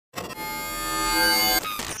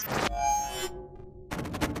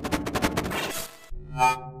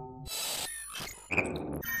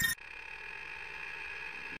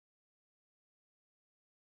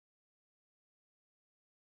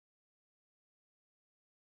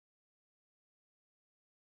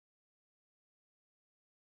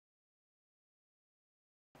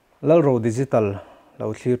lalro digital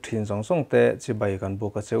lo thlir thin song te chi bai kan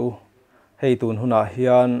buka cheu hei tun huna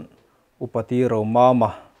hian T.Romama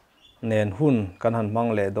nen hun kan han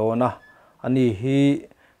mang le dona ani hi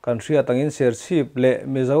kan hriat angin serchip le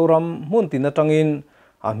Mizoram mun tin atangin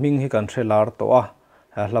a ming hi kan threlar to a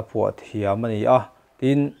hlawh phuah thiam ani a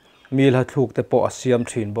tin mil hathluk te pawh asiam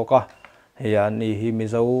thin boka heya ni hi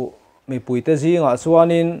Mizo mi puite zinga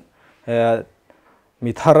chuanin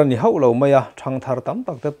mi thar ani haulo maya thang thar tam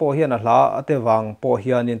tak te pawh hian a hla ate wang pawh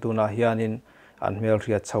hianin tuna hianin an hmel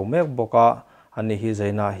hriat chho mek boka ani hi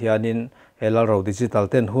zaina hianin lalro digital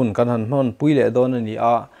ten hun kan han hnon puile don ani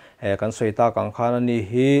a kan soita kang khan ani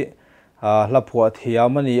hi hlawh phuah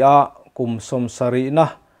thiam ani a kum som sari na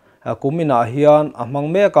kumina hian a hmang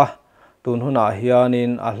meka tun huna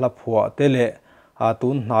hianin a hlawh phuah te le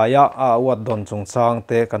tun hnaya awat don chungchang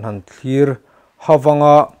te kan han thlir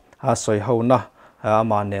hawanga soi hona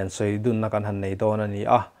ama nen soi dun na kan han nei don ani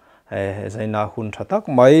a zaina hun thatak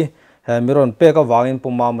mai miron peka wangin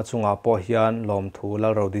puma machunga po hian lom thu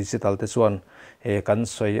lalro digital te chuan kan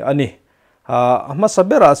soi ani ma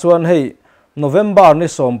sabera chuan hei November ni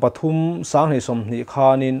som pathum sang ni som ni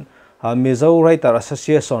khanin Mizo Writer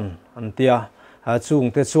Association antia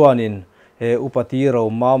chung te chuanin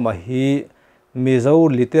T.Romama hi Mizo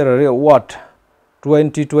Literary Award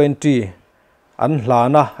 2020 an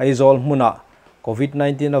hlana aizol muna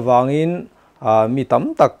COVID-19 awangin mi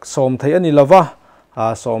tam tak som thei ani lova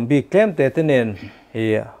som bi klem te tenen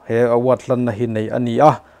he award lan na hin nei ani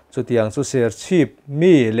a chutiang chu ser chip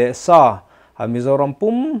mi le sa Mizoram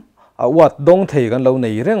pum award dong thei kan lo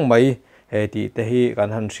nei reng mai ti te hi kan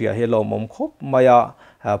han ria he lom om khop maya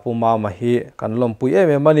puma ma hi kan lom pui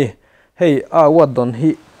em mani hei award don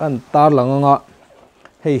hi an tar langanga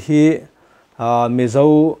hei hi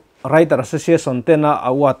Mizo Writer Association tena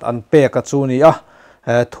award an pe ka chu ni a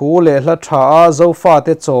thu le hla tha zo fa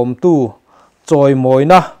te chom tu choi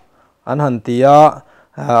moina an han tia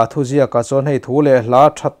thu zia ka chon hei thu le hla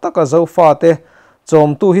that taka zo fa te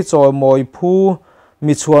chom tu hi choi moi phu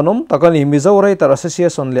mi chuanom takani Mizo Writer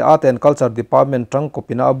Association le Art and Culture Department tang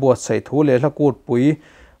kopina abuat sai thu le hla kut pui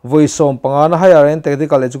voisom pangana higher and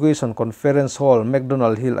technical education conference hall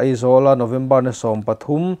McDonald Hill aizola November ne som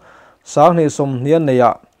pathum sang ni som nian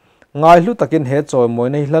neya ngai hlu takin he choi moi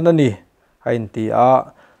nei hlanani hain ti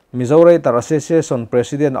a Mizo Writer Association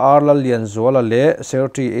President Arlal Lian Zola le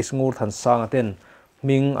Secretary Isngur Than Sang ten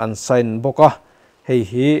ming an sign boka hei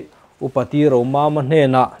hi T.Romama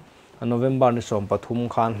hena November ni som pathum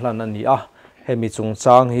khan hlanani a hemi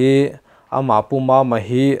chungchang hi ama puma ma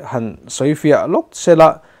hi han soifia lok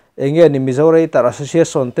sela enge ni Mizo Writer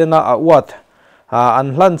Association tena awat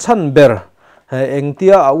an hlan chan ber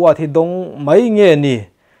engtia awat hi dong mai nge ni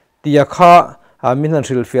tia kha min han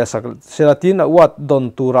rilfia selatin awat don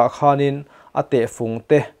tura khanin ate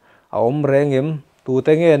fungte om rengem tu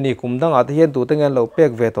te nge ni kumdang at hian tu te nge lo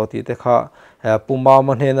pek ve to ti te kha puma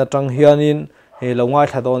ma hena tang hianin he lo ngai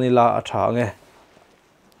thadoni la atha nge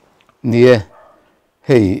nie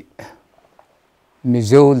hei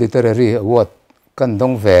Mizo Literary Award kan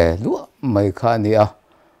dong ve lu mai kha ni a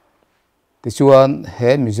ti chuan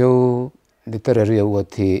he Mizo Literary Award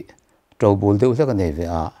thi trobul deuh hlaka nei ve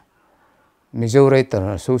a Mizo Writer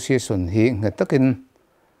Association hi ngatakin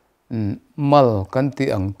mal kan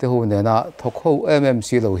ti ang te hu ne na thokho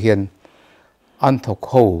MMC lo hian an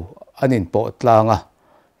thokho anin po tlanga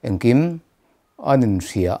engkim anin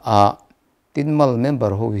ria a tin mal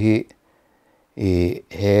member ho hi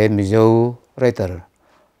he Mizo Writer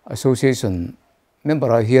Association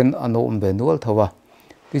member hian ano umbe nual thawa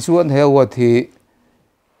ti chuan he award hi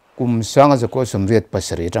kum sanga jako somriat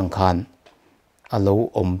pasari rangkhan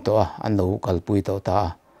alo om to an lo kalpui to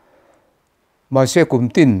ta mahse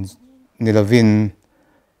kumtin nilavin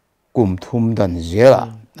kum thum dan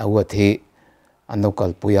zela awathi an lo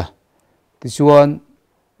kalpuya ti chuan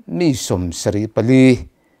mi som sari pali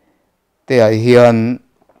te ai hian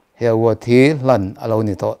he awathi lan alo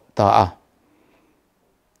ni to ta a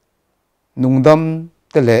nungdam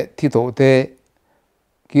tele thi to te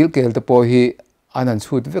kilkel te po hi anan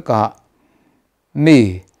chhut veka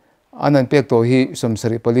mi anan pek to hi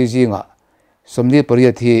somsari pali jinga somni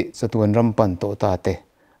pariat hi chatuan rampan to ta te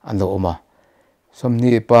an lo oma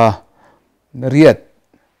somni pa riat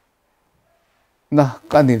na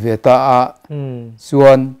kani veta a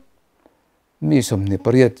chuan mi somni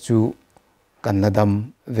pariat chu kannadam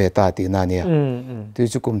veta ti na nia ti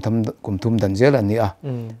chu kumthum dan zel ani a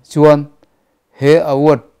chuan he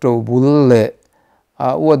award trobul le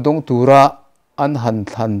award dong tura an han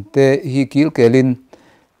than te hi kil kelin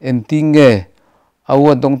entinge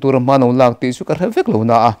award dong tura mano lak ti su ka revek lo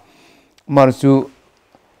na a mar chu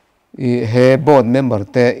he board member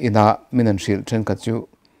te ina minan hril Thenkhat chu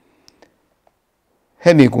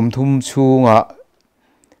hemi kumthum chunga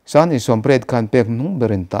sani sompret khan pek nung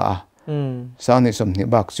berin ta sani somni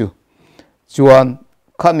bak chu chuan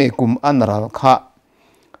khami kum anral kha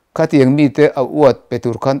khatiang mi te awat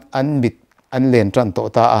petur khan anmit an len tran to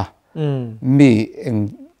ta a mi eng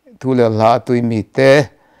thule la tui mi te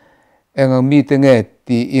eng mi te nge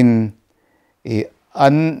ti in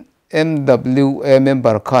an MWA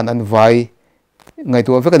member khan an vai ngai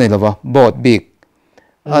tu aveka nei lova board big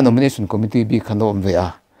a nomination committee big khan om ve a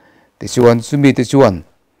ti chuan sumi te chuan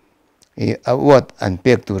awat an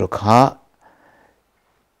pek tur kha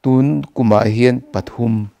tun kuma hian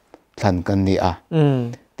pathum thlan kan ni a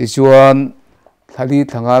ti chuan thali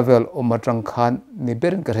thanga vel omatang khan ni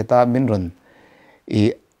berin ka heta minron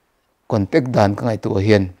contact dan ka ngai tu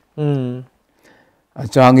hian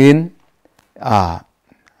achangin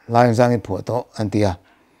lai jang in phuah to antia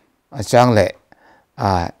achang le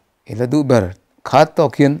ila du ber khat to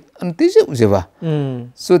khin anti je jewa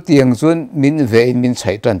so tiang chun min ve min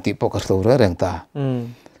chai tran ti po ka hlawh reng ta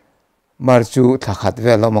mar chu thakhat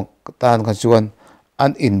vel mak tan ka chuan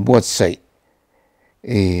an in bot sai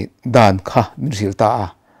dan kha min ril ta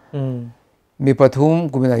mi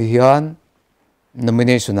pathum kumina hian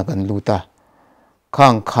nomination kan luta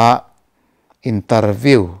khang kha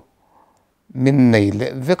interview min nei le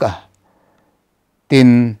veka tin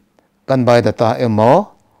kan bai data emo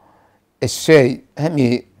essay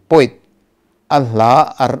hemi point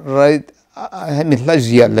hlawh right hemi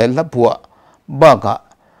hlazia le la phuah baka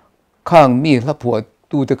khang mi la phuah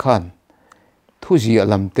tu te khan thu ji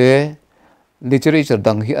alamte literature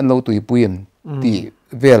dang hi anlo tui puim ti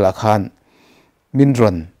vela khan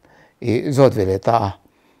minron zot vele ta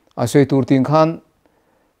a sei tur ting khan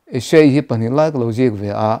essay hi pani like logic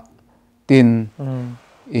ve a tin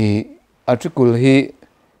article hi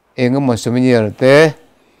engama seminar te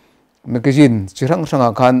magazine chirang sanga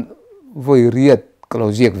khan voi hriat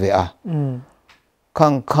logic ve a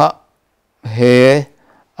khang kha he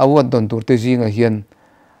awat don tur te jinga hian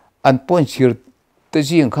an point chir te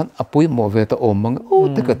jing khan apui mo ve ta omang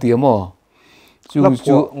te ka tiamo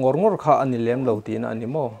chu ngor kha ani lemlo tin ani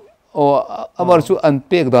mo amar chu an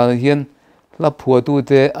pek dan hian la phuah tu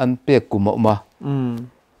te an pek kuma ma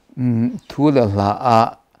thula la a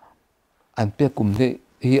an pek kum le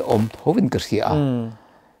hi om thovin ka sia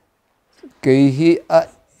ke hi a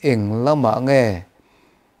eng lama nge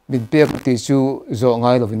min pek ti chu zo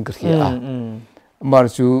ngai lovin ka sia mar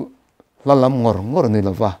chu lalam ngor ni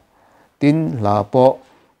lova tin la po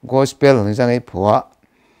gospel ni jangai phuah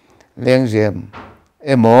leng jem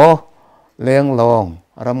emo leng long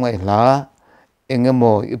ram ngai hla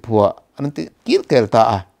engemo I phuah anti kil kel ta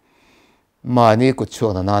a mani ku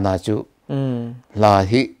chuan na chu la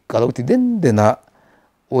hi kaloti den dena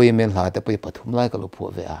oimel hla te poi pathum lai kalu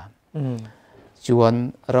phuah ve a chuan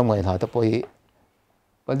ram ngai hla te poi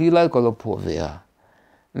pali lai kalu phuah ve a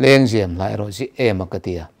leng jem lai ro si ema ka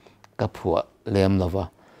tia ka phuah lem lova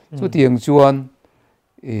chu tiang chuan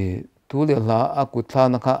tu le hla a ku thla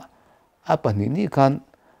na kha a pani ni khan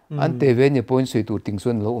an te ve ni point sei tur ting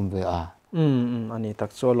chuan lo ve a ani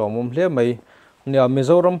tak cho lo mum hle mai nia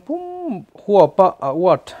Mizoram pum huapa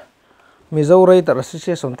awat Mizo Rater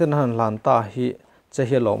Association ten han lan ta hi che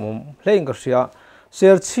hi lo mum hleing ka sia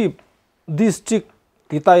share chief district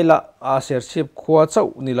kitaila a share chief khwa chau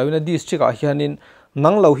ni lawina district a hianin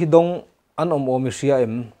nanglo hi dong an om sia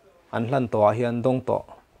em an hlan to a hian dong to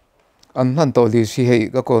an hlan to li si hei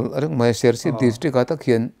ka kol arang mai share chief district ata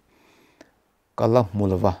khian kala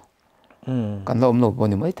mulwa kan lo omlo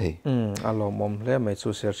boni mai thei alo mom le mai chu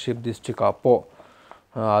share chief district a po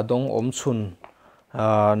dong om chun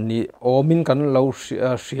ni omin kan lo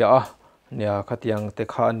sia a nia khatiang te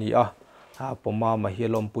kha ni a poma ma hi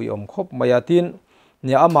lom pui om khop mayatin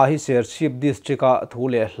nia ama hi share chief district a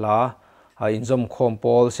thule hla injom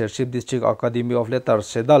khompol share chief district academy of letters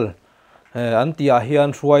sedal antia hian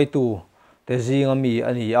hruai tu te jinga mi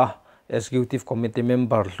ani a executive committee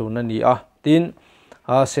member hluna ni a tin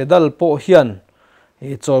sedal po hian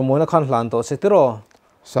choi mona khan hlan to setiro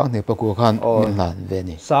sang ni pakua khan min lan ve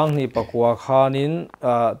ni sang ni pakua khanin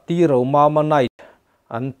T.Romama night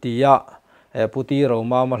an tia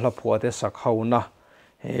T.Romama hla phuah te sakhauna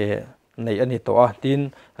nei ani to a tin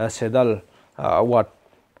sedal awat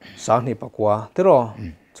sang ni pakua tero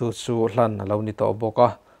chu hlan lo ni to boka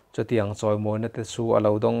chutiang choi mona te chu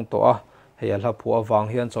alo dong to a he hla phuah wang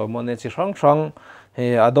hian choi mona chi hrang he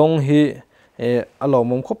adong hi alo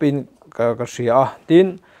mom khopin ka ria tin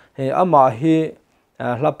ama hi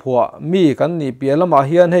hla phuah mi kan ni pialama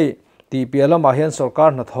hian hei ti pialama hian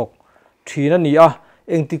sarkar na thok thina ni a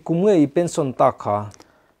engti kumnge pension ta kha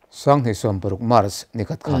sang ni som paruk mars ni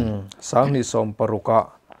khat khan sang ni som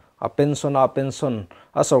paruka a pension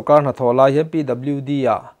a sarkar na thola hian PWD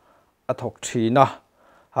a thok thina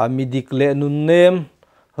a midik le nun nem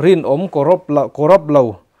rin om korop lo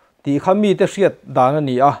ti khami te hriat dan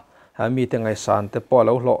ani a mi te ngaihsan te pawh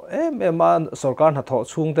lo hlawh em a sarkar na thaw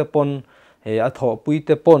chung te pon he a thaw pui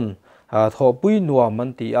te pon thaw pui nuam an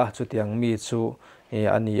ti a chutiang mi chu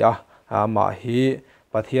ani a ma hi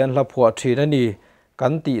pathian hla phuah thin ani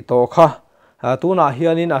kan ti to kha tuna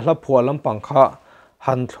hianin a hla phuah lampang kha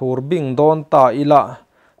han thur bing don ta ila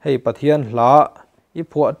hei pathian hla i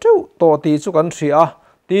phuah teu to ti chu kan thri a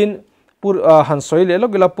tin han soi le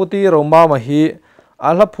logila puti T.Romama hi a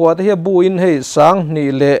hla phuah te hi bu in hei sang ni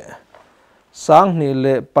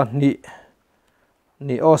le pahni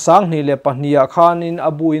ni sang ni le pahnia khanin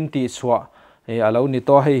abu in ti chua alo ni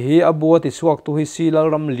to hei hi abu ti suak tu hi silal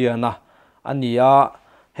ram liana ania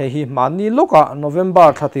hei hi mani loka November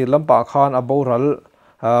 30 lampa khan aboral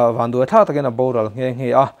vandu tha takin aboral nge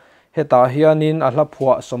a heta hianin a hla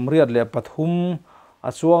phuah somriat le pathum a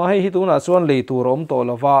chuang hei hi tuna chuan leitur om to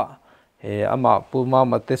lova ama puma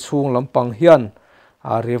mate chung lampang hian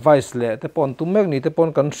revise le te pon tumek ni te pon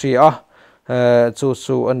kan thri a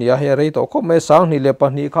chu ania he rei to khop me sang ni le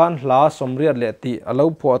pahni khan hla somriat le ti alo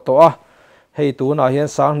phuah to a hei tuna hian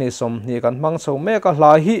sang ni som ni kan hmang chho me ka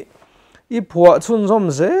hla hi i phuah chun zom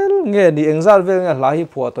zel nge ni engzal vel nge hla hi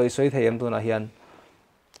phuah toi soi theim tuna hian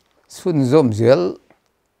chun zom zel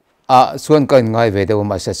a chuan kan ngai ve de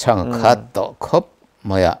ma se chang khat to khop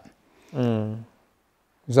maya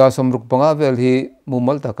za somruk panga vel hi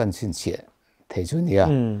mumal ta kan sin che thei chu nia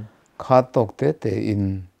khat tok te in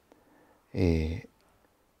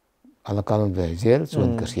alakal ve zel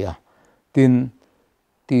chuan ka ria tin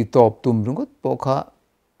ti top tum rungot pokha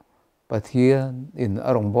pathian in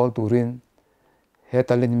arong bol turin he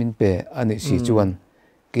talin min pe ani si chuan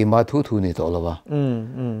ki ma thu ni to lawa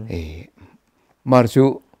marchu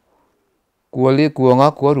kuali kuanga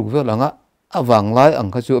ko rukvel anga awang lai ang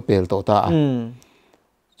kha chu pel to ta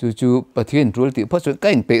chu pathian rul ti pha chu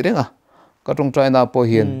kain pe renga ka tong trai na po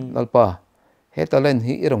hian lalpa he talen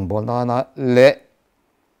hi irong bol na le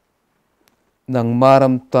nang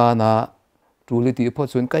maram ta na ruli ti pha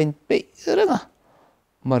chun kain pe renga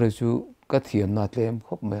marchu ka thiam na tlem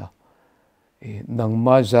khop me nang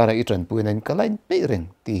ma zara i tran puinen kalain pe reng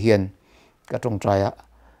ti hian ka tong trai a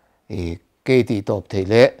ke ti top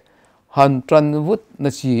thele han tran vut na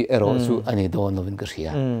chi ero chu ani don novin ka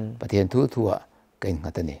ria pathian thua kain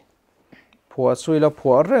ngatani phuah suila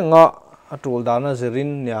phuah renga atul dana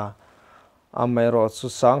zerin nia amero chu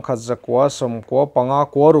sang khat zakwa som ko panga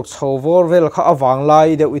ko ruk chhovor vel kha awang lai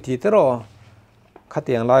de uti tero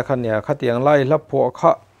khatiang lai khan nia khatiang lai hla phuah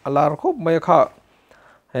kha alar khop mai kha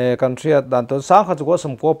country dan to sang kha chu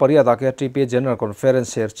som ko paria da ke TP general conference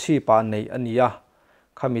ser chi pa nei ania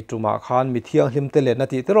khami tuma khan mi thiang hlim te le na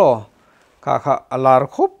ti tero kha alar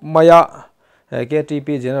khop maya ke TP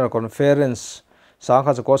general conference sang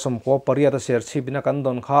kha chu som ko paria da ser chi bina kan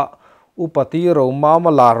don kha upati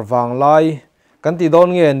T.Romama larwang lai kan ti don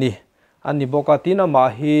nge ni ani boka tina ma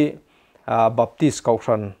hi baptist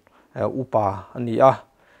kaukhan upa ani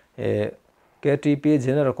KTP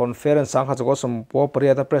general conference sang kha chu som po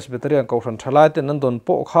pariata presbyterian kaukhan thalai te nan don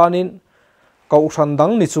po khanin kaukhan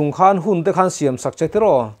dang ni chung khan hun te khan siam sak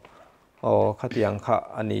chetero khatiang kha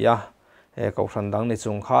ania kaukhan dang ni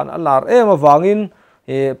chung khan alar ema wangin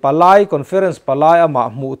palai conference palai ama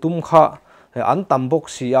mu tum kha an tambok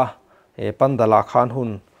sia pandala khan hun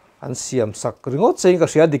an siam sak ringot chei ka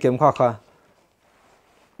ria dikem kha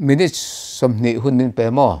minute somni hun min pe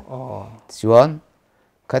mo chuan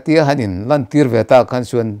khatia hanin lan tir veta khan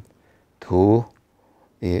chuan thu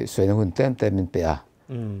soina hun tem min pe a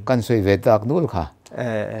kan soi veta nual kha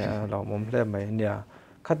lo mom le mai nia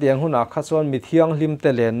khatiang huna kha chuan mi thiang hlim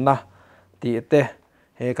te len na ti te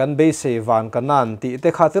he kan be se van kanan ti te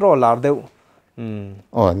kha tero lar deu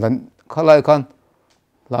lan khalai khan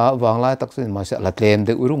la wang lai tak sin ma se la tlem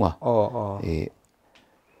de urunga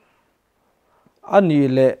ani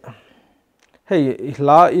le hei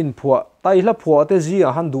hla in phuah tai hla phuah te zia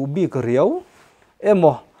han du bi ka riau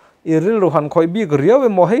emo iril ro han khoi bi ka riau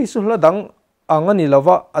emo hei su hla dang angani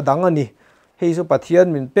lawa adang ani hei su pathian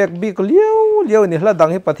min pek bi ka liau ni hla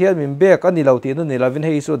dang hi pathian min bek ani lo ti nu ni lavin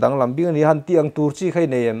hei su dang lam bi ni han tiang tur chi khai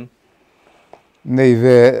nem nei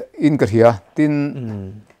ve in ka ria tin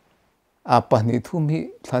apa ni thum hi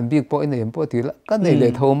than bi po in em po ti la ka nei le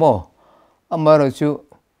thomo amaro chu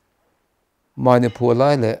mane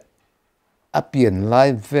phulai le apian lai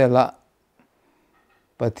vela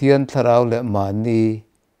pathian tharau le mani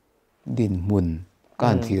din mun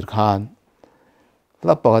kan thir khan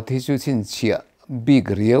la pa thi chu chin chia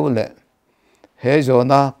big riau le he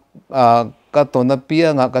zona ka tona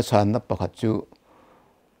pia nga ka san na pakhat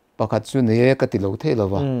chu ne ka ti lo the lo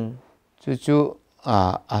wa chu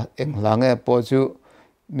eng hlang e po chu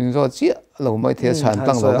min zo chi lo mai the san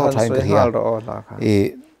tang lo thain ka hian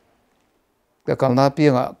ka kalna pia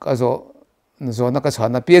nga ka zo na ka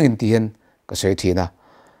san na pia in tien ka sei thina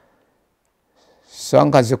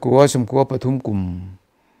sang kan se ko sum ko pathum kum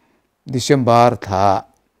December tha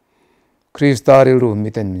Kristaril ru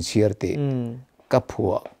miten siarte ka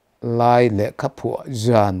phuah lai le ka phuah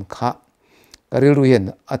jan kha karil ru hian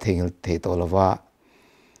a thengil the to lova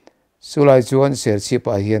sulai chuan ser chi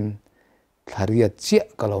pa hian hriat chia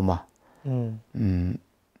kaloma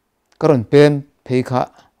karon pem pheikha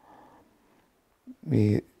mi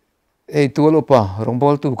ei tulopa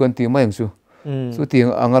rongbol tu kan ti mai chu chu ti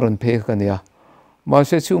angaron phe kania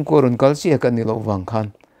mahse chung koron kal chi kan ni lo wang khan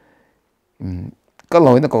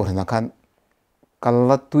kaloina ko hna khan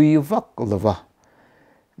kala tui vak lova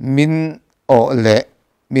min o le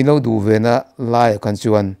mino du vena lai kan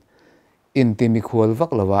chuan intimi khol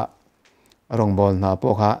vak lova rongbol na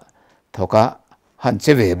po kha thoka han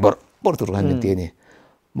cheve bor tur han ti ni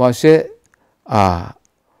mahse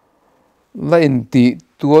lain ti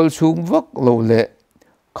tuol chung vak lo le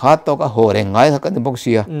kha to ka hore ngai ka ni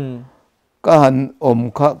boxia ka han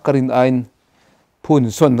kha karin ain phun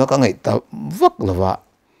son ka ngai ta vak lova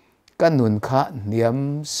kanun kha niam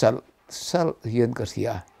sal hian ka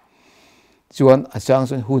ria chuan achang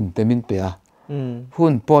son hun temin pe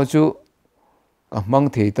hun po chu ka mang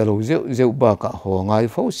thei ta lo zeu ba ka ho ngai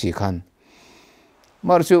fo si khan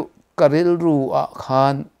mar chu karil ru a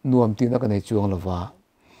khan nuam ti na ka nei chuang lova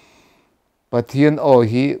Pathian o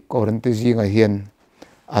hi korante zinga hian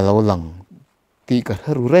alo lang ti ka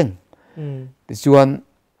haru reng ti chuan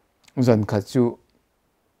zan kha chu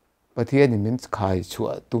Pathian min khai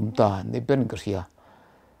chua tumta ni ben ka ria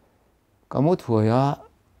kamu thuya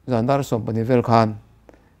zandar som pani vel khan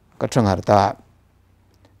ka thangar ta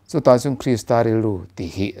chu ta chung Kristaril ru ti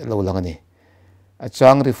hi lo langani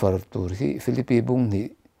achang refer tur hi Philippi bung ni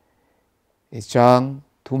chang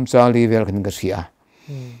thum chang li vel khan ka ria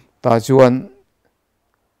ta chuan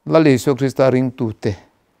lali so Kristaring tu te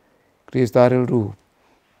Kristaril ru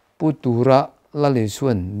putura lali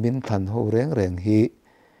suan min than ho reng hi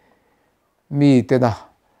mi te na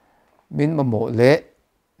min ma mo le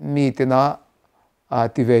mi te na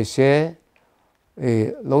ti ve se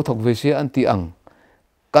lo thok ve se an ti ang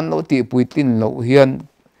kan lo ti puitin lo hian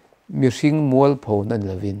mi hring mual pho nan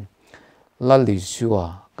lovin lali suwa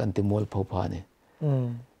kan ti mual pho pha ne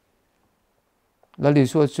lali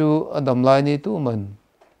suwa chu adam lai ni tu man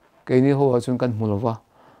ke ni ho chun kan mulova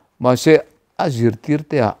ma se azir tir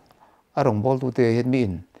te arong bol tu te het mi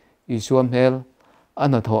in isuam hel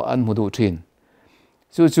anatho an mudu thin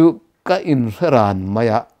chu ka in ran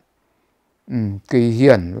maya ke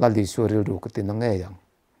hian lali suwa ru ka tin nge yang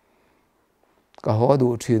ka ho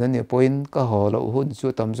du thin ani point ka ho lo hun chu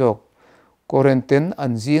tamjok quarantine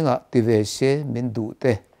an zinga ti ve se min du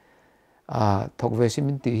te thok ve se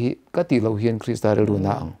min ti hi ka ti lo hian Kristaril ru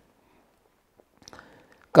na ang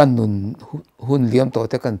kan nun hun liam to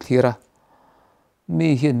te kan thira mi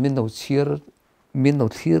hian min no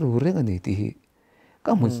thir ru reng ani ti hi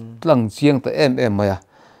ka mun tlang chiang ta em maya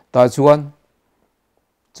ta chuan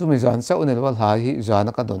chumi zan sau ne wal ha hi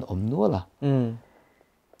zana ka don nuala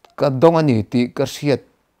ka dong ani ti ka hriat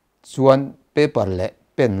chuan paper le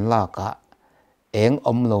pen la ka eng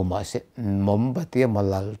lo mahse mom batia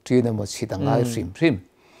malal trina mo sitangai hrim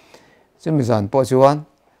chumi zan po chuan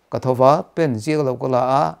ka thowa pen chiak lo ko la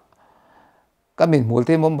ka min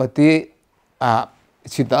multe mom bati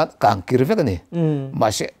chita kang kirve ka ni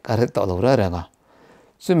mahse ka re to lo ra nga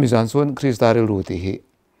chumi zan chuan Kristaril ru ti hi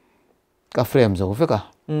ka frame zo fe ka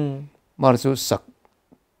mar chu sak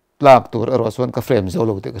plak tur aro chuan ka frame zo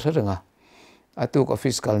lo te ka renga atu ka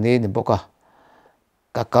fiscal ni boka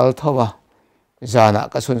ka kal thowa zana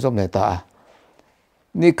ka sun som ne ta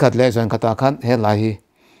ni khat le zan khata khan he lai hi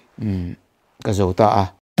ka zo ta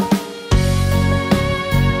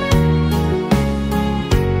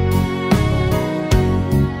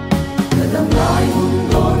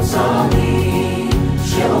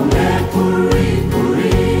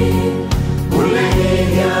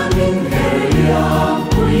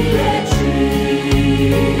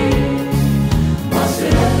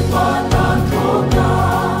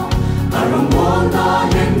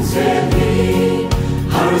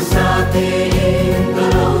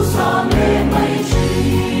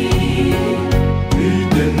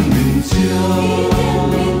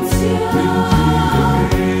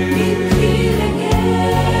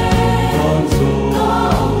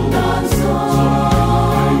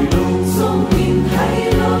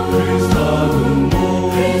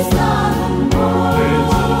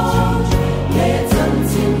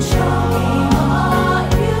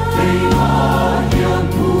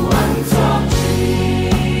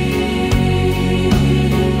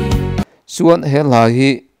chuan he hlawh hi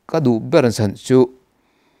ka du ber san chu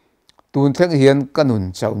tun thleng hian kanun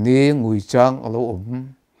chau ni ngui chang alo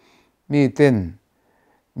mi ten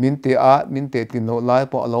min te a min te tin lo lai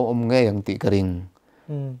pawh alo nge yang ti karing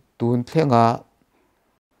tun thlenga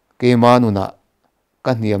kemanuna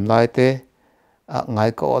ka hniam lai te a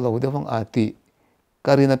ngai ko lo dewang a ti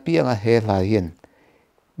karina pianga he hlawh hian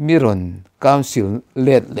miron council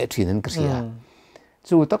let le thinen kria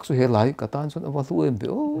chu tak su he lai ka tan sun awa thu em be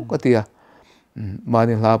o ka tia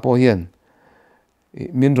mani hla po hian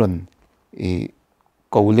minron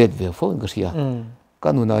ko let ve phone ka ria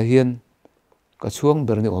kanuna hian ka chuang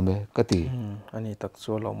ber ni ome ka ti ani tak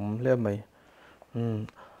chu lom le mai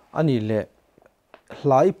ani le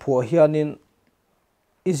hlai phuah hianin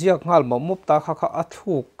iziak ngal ma mup ta kha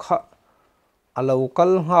athuk kha alo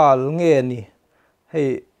kal ngal nge ni hei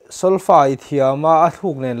solfai thiama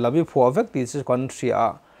athuk nen labi phuah vek ti chi kan thria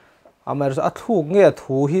amar athuk nge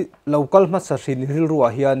thu hi local ma sa rin hil ruwa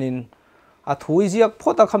hianin athu iziak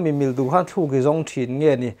phota khami mil du khan thu gi zong thin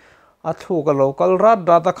nge ni athu ka local rat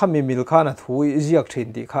data khami mil khan athu iziak thin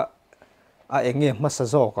ti kha a enge ma sa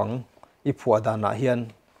zo kang I phuah dana hian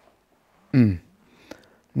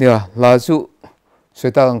nia la chu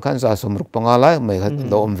seta kan sa somruk pangala mai khat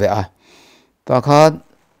lo om ve a ta khan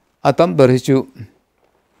atam ber hi chu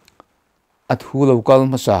athu local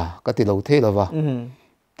ma sa ka ti lo the lawa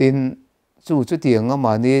tin chu tianga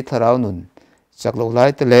mani tharau nun chak lo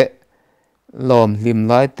lai te le lom lim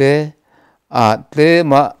lai te a tle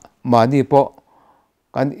mani po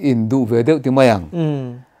kan in du ve deuh ti mayang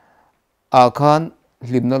a khan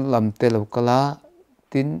limna lam te lo kala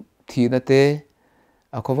tin thina te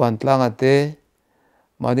a khowan tlanga te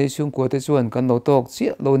mani chung ko te chuan kan lo tok chi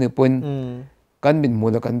lo ni pon kan min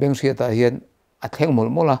mula kan beng hria ta hian a thleng mol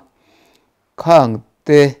mola khang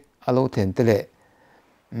te alo then te le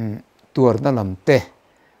tur na lam te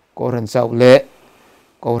koran chau le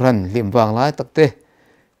koran limwang lai tak te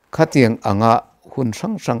khatiang anga hun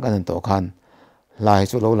sang kan to khan lai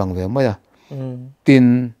chu lo lang ve maya tin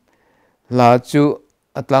la chu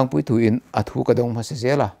atlang pui thu in athu ka dong ma se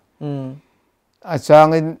zela a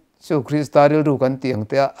changin chu kristaril ru kan tiang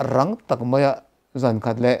te rang tak maya zan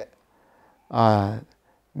khat le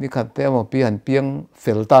ni khat te mo pian piang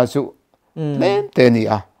felta chu len te ni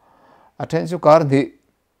a then chu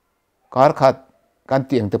kar khat kan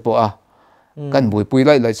tiang te po kan bui pui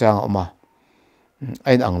lai chang oma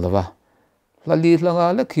ain ang lawa lali langa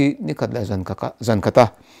lakhi ni khat la zan khata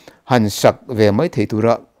han sak ve mai thei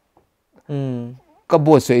tura ka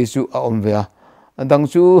bo se chu a om ve andang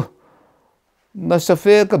chu na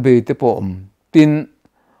safe ka be te po tin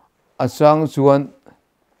asang chuan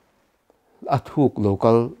athuk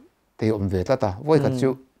local te om ve ta voi khat chu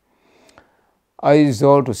ai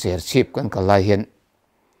zol to share chip kan ka lai hian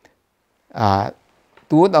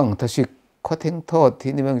tu dang thasik khotheng thot thi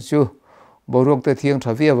ni mang chu borok te thiang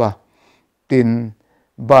thaviawa tin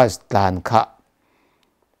bas tlan kha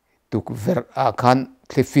tuk ver a khan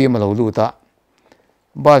thlifi ma lo lu ta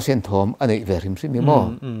ba sen thom ani verim si mi mo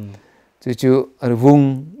chu ar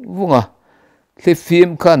vunga thifim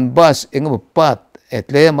khan bas engam pat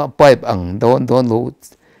etlema pipe ang don lo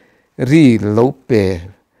ri lo pe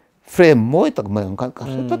frame moi tak ma ang khan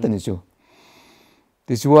ka ta ni chu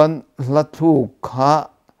ti chuan la thu kha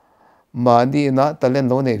mani na talen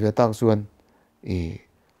lo nei ve tak chuan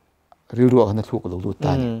ri ru an thu ko lo lu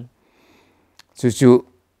ta ni chu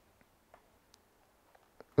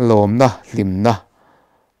lom na lim na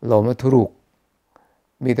lom na thuruk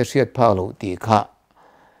mi ta hriat pha lo ti kha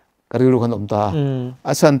kari ru khan om ta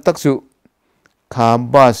asan tak chu kham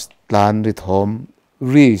bas tlan ri thom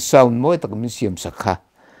ri sound moi tak mi siam sakha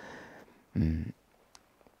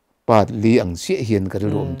pat li ang sia hian kari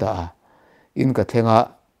ru om ta in ka thenga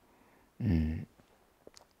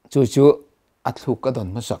chu athuk ka don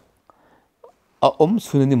ma sak a om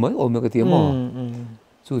sunani mai om ka ti mo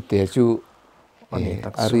chu te chu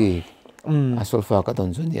ari asolfa ka don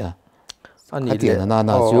junia ani le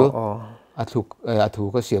na chu athu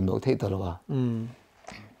ka siam lo thei tarwa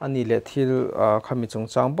ani le thil khami chung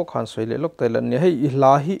chang bo khan soi le lok telan ne hei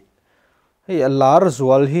hla hi hei alar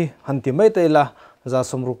zual hi hanti mai teila za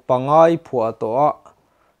somruk pangai phuah to a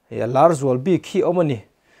hei alar zual bi khi omani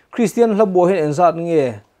Kristian hlabo hen enzat nge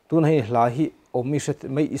tun hei hla hi omi set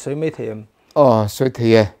mai isoi mai them soi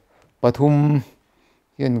theye pathum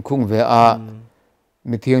yen khung ve a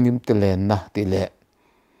mi thiang nim telen na ti le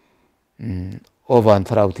ovan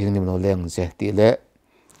tharau thiang nim no leng che ti le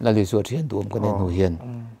lali so thian dum kan nu hian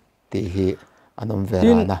ti hi anom ve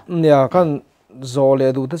ra na nya kan zole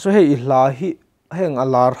du te so hei hla hi heng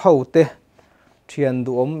alar hau te thian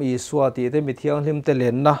du om I swati te mi thiang lim te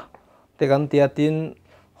len na te kan tia tin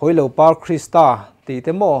hoi lo par Krista ti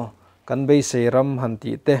te mo kan bei seram han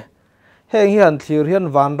ti te heng hian thlir hian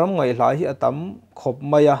van ram ngai hla hi atam khop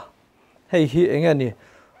maya hei hi engani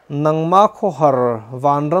nangma kho har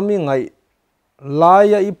van rami ngai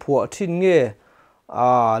laya i phuah thin nge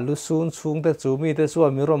lusun chung te chumi te chu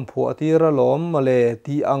mi rom phuah tira lom male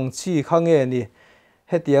ti ang chi khange ni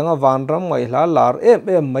hetianga van ram ngai hla lar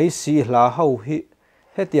em mai si hla ho hi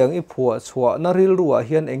hetiang i phuah chhuwa na ril ruwa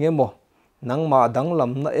hian engemo nangma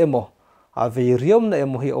danglam na emo a ve riom na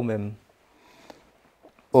emo hi omem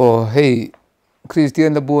hey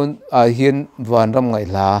Kristian labun a hian van ram ngai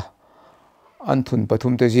hla an thun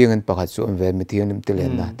pathum te jing an pakhat chu ve mi thiang nim te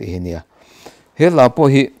len na te hinia he la po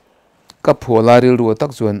hi ka phola ril ru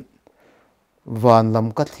tak chuan van lam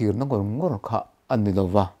ka thlir na ngor kha an ni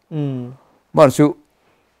lova mar chu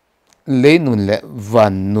le nun le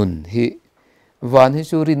van nun hi van hi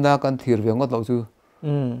chu rina kan thir ve ngot lo chu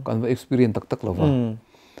kan va experience tak lova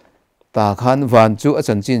ta khan van chu a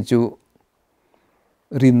chanchin chu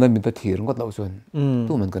rin na mi ta thir ngot lo chuan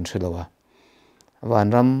tu man kan thrilawa van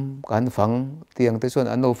ram kan phang tiang te chuan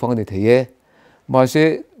an lo phang ni theye mahse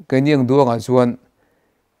kaniang duanga chuan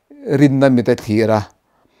rin na mi ta thira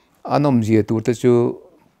anom je tur te chu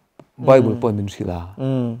bible pon min sila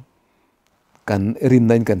kan rin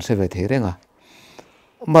nain kan se ve the renga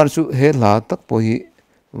mar chu he la tak po hi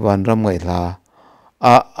van ram ngai la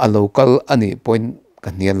a local ani point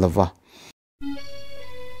kan nial lova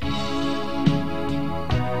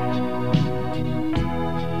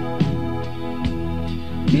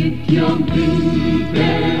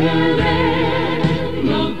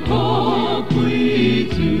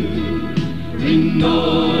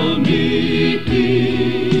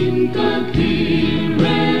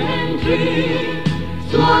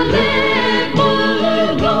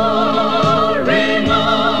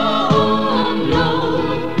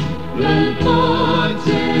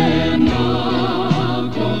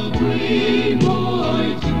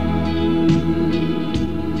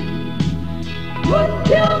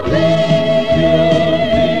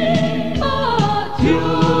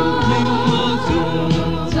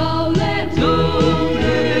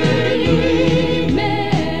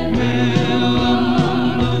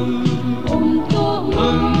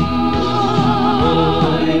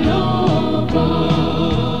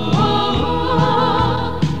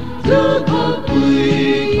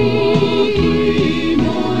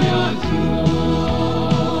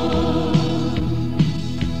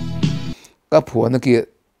ka phuah na ki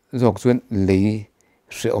jok chuan lei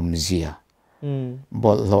hre om zia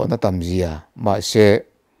bol hlawh na tam zia mahse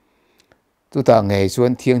tu ta ngei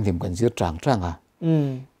chuan thiang hlim kan zir tang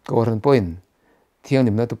ko ran point thiang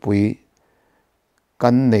hlim na tu pui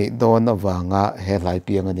kan nei don awanga he hlai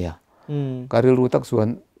piang ania karil ru tak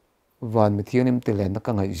chuan van mi thiang hlim te len na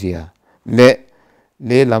ka ngai zia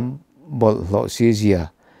le lam bol hlawh si zia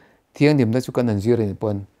thiang hlim na chu kan an zir in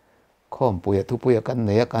pon khom puya thu puya kan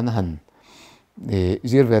nei kan han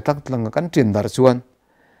zir ve tak tlang kan trin dar chuan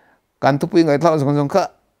kan tu pui ngai thlau jong kha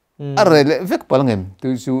are le vek palangem tu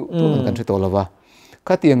chu tu kan thre to lova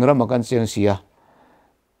kha tiang ram kan cheng sia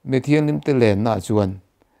me thiang nim te len na chuan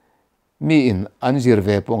mi in an zir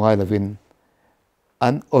ve po ngai lovin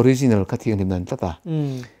an original kha thiang nim nan tata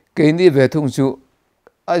ke ni ve thung chu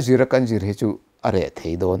a zira kan zir he chu are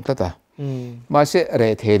thei don tata ma se re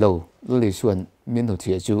thei lo li chuan min ho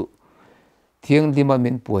thia chu thiang lima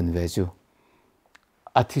min puan ve chu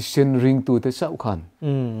artisan ring tu te sau khan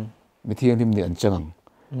mi thiang lim ni an changang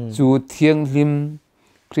chu thiang lim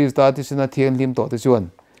Krista ti sina thiang lim to te chuan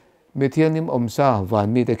mi thiang lim omsa van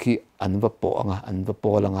mi te khi an va po anga an va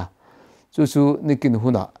po langa chu nikin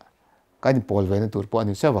huna kan pol ve na tur po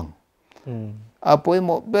ani sawang a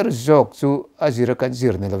poimo ber jok chu azira kan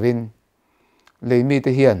zir ne lovin leimi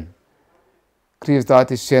te hian Krista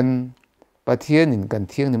ti sen Pathian in kan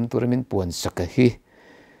thiang nim turamin puan saka hi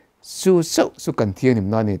su kan thiang lim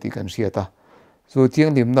na ni ti kan riata so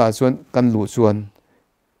thiang lim na chuan kan lu chuan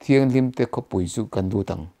thiang lim te khopui chu kan lu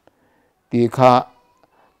tang ti kha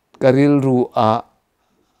karil ru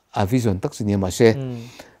a vision tak sinia ma se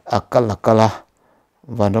akala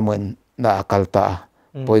vanramen na akalta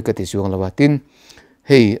poi ka ti chuang lawa tin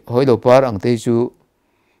hei hoilo par ang te chu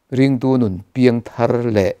ring tu nun piang thar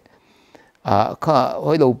le kha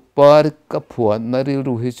hoilo par ka phuan na ril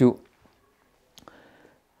ru hi chu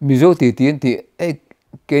Mizo ti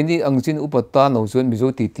keni angchin upata no chuan Mizo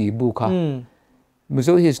ti bu kha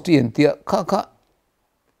Mizo history an tia kha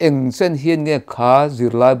engchen hian nge kha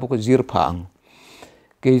zirlai bu ka zir phang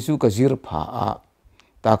ke su ka zir pha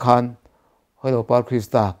ta khan hoilo par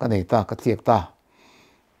Krista ka nei ta ka thiek ta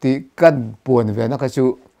ti kan puan ve na ka chu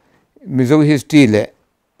Mizo history le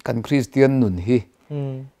kan Christian nun hi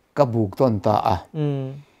ka buk ton ta a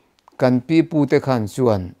kan pi pu te khan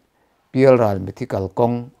chuan pial ral mythical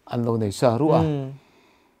kong an lo nei sa ru a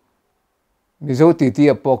Mizo ti ti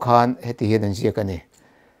apo khan heti hian an ziak ani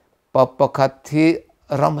pakhat thi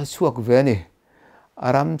ram chuak ve ni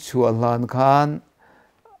aram chual hlan khan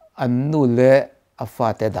an nu le a fa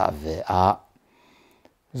te da ve a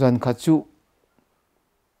zan kha chu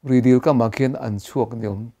ridil ka makhin an chuak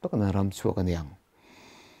niom tak na ram chuak aniang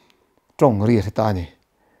trong ri ta ni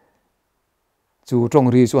chu trong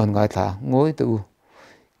ri chu han ngai tha ngoi tu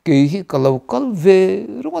ke hi kalau kal ve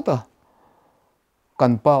rumata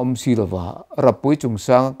kan pa si lova rapui chung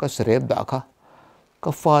sang ka srep da kha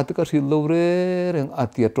ka fa te ka hril lo re reng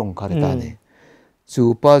atia trong kha ta ni chu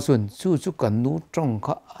pa chun chu kan nu trong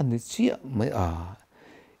kha ani chia mai a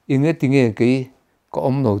inge tinge ke ka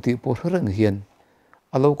om no ti po reng hian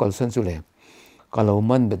alo kal san chu le kalau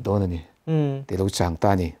man bet don ani te lo chang ta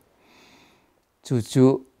ni chu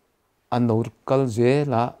an no kal je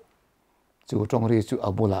la chu trong ri chu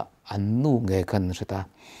abula an nu nge khan sata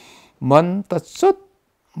man ta chut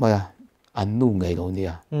maya an nu nge lo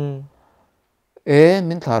nia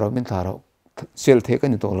min tharo sel the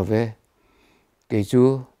kan to lo ve ke chu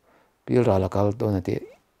pil ra la kal to na te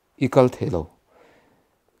ikal the lo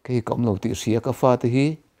ke kom lo ti sia ka fa te hi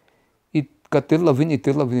it ka tel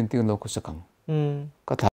lovin tin lo ko sakang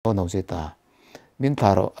ka tha no se ta min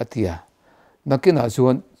tharo atia nakina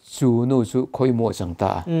chuan chu nu chu khoi mo chang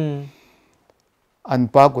ta an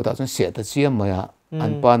pa ko ta chun se ta chiam maya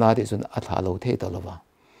an pa na ti chun a tha lo the ta lova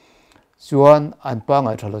chuan an pa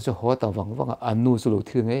ngai thalo chu ho ta wang an nu chu lo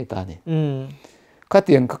thil nge ta ni ka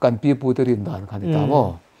tiang ka kan pi pu te rin dan khan ta mo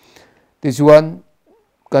ti chuan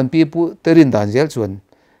kan pi pu te rin dan zel chuan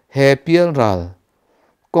he pial ral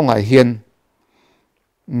ko ngai hian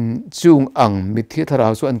chung ang mi thi thara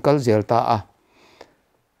chu an kal zel ta a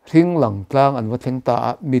ring lang tlang an wa thleng ta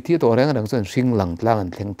mi thi to reng rang chuan ring lang tlang an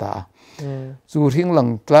thleng ta chu ring lang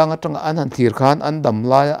tlang atang an han thir khan an dam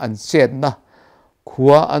lai an set na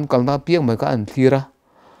khuwa an kalna piang mai ka an thira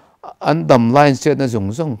an dam lai set na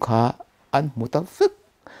zong kha an muta fik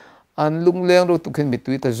an lungleng ro tu khen mi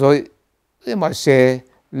tui ta zoi e mahse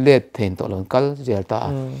let thein to lon kal zel ta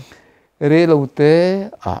re lo te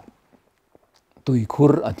a tui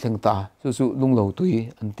khur an thleng ta chu lunglo tui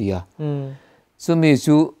an tia chumi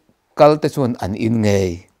chu kal te chuan an in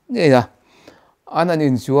ngei ya an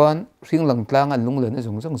in chuan ring lang tlang an lung le na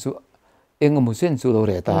zong chu engemaw sen chu lo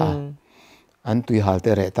re ta an tui hal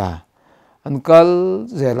te re ta an kal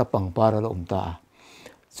zela pangpar lo ta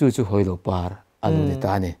chu hoi lo par an ni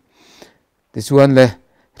ta ni ti chuan le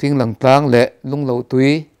ring lang tlang le lung lo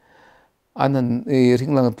tui an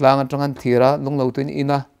ring lang tlang atang an thira lung lo tui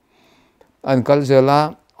ina an kal zela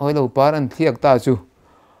hoi lo par an thiak ta chu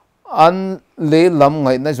an le lam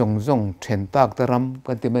ngai na zong then tak ta ram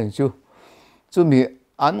kan ti mai chu mi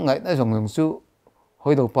an ngai na zong chu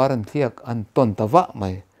hoi lo par an thiak an ton ta wa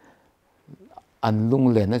mai an lung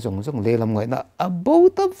le na zong le lam ngai na abo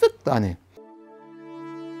ta vik ta ni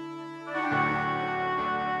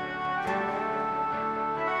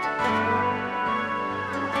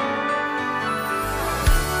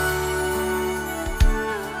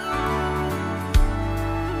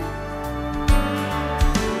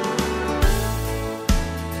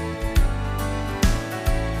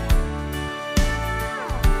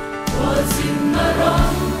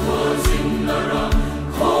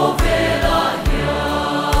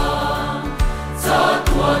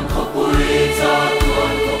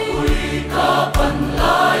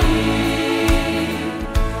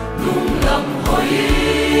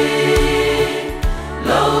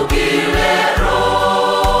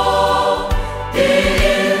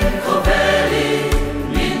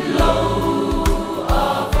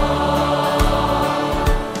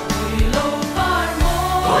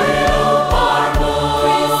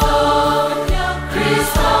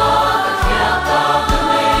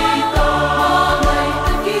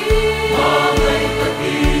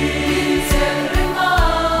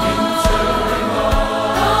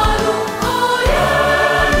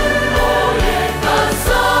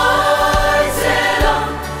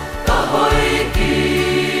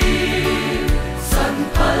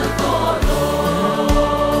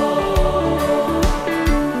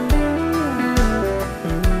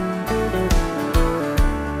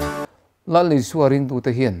lali suaring tu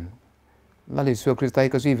te hian lali suar kristai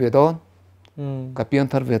ka si ve don ka pian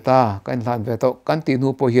thar ve ta kan hlan ve to kan ti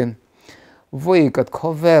nu po hian voi kat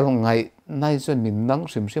khovel ngai nai chon min nang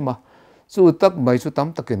sim chu tak mai chu tam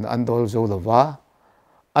takin an dol zo lova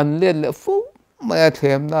an le fu mai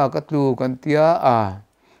them na ka tlu kan tia a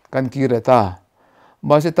kan ki reta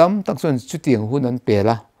ma se tam tak chon chu tiang hun an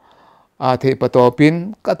pela thei patopin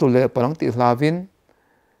katule parang ti hlavin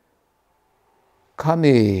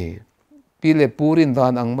khami pile purin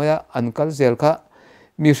dan ang maya ankal zel kha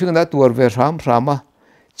mi hring na tur ve ram rama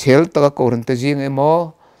chel taka korin te jing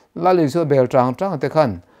emo lali so bel tang tang te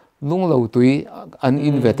khan lunglo tui an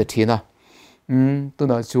in ve te thina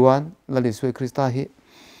tuna chuan lali soi krista hi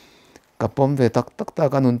kapom ve tak tak ta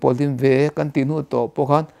kanun polin ve kan tin hu to po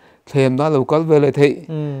khan thlem na local ve le thei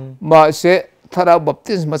mahse thara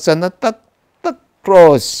baptism chana tak tak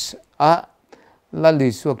cross a lali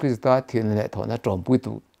so krista thin le thona trom pui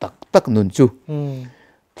tu tak tak nun chu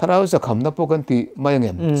tharau sa khamna po kan ti mai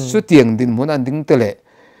ngem su tiang din mun an ding tele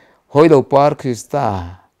hoilo par krista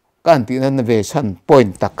kan ti nan ve san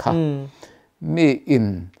point tak kha mi in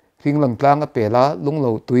ringlang tlang a pela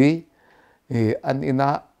lunglo tui an ina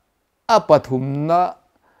apathum na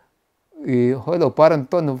hoilo par an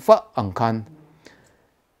ton va angkhan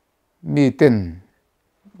mi ten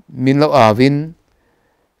min lo avin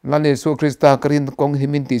lani su krista karin kong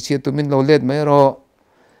himin ti sia tumin lo let mai ro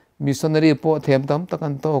missionary po them tam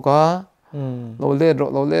takan to ka lo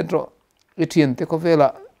let ro ithian te ko vela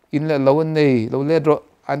in le lo nei lo let ro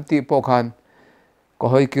anti po khan ko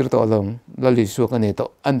hoi kir to long lali su ka ne to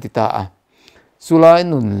anti ta a sulai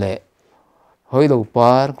nun le hoi lo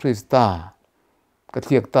par krista ka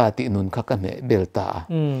thiak ta ti nun kha ka me bel ta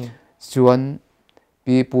chuan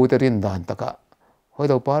pi pu terin dan taka hoi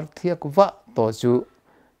lo par thiak wa to chu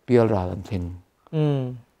pial ra lam thing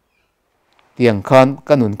tiang khan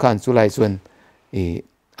kanun khan chulai chuan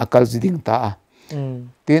akal jiding ta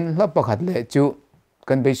tin hla pakhat le chu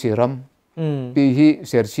kan be siram pi hi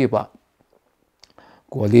serchi ba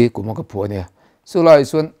koli kuma ka phuah ne chulai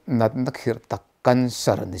chuan nat na khir tak kan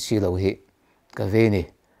sar ni si lo hi ka ve ni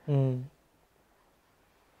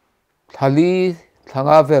thali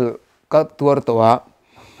thanga vel ka tuar to wa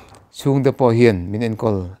chung de po hian min en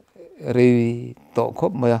kol re to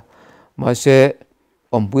khop ma mahse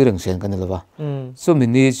ompui reng sen kan lawa so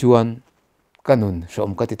mini chuan kanun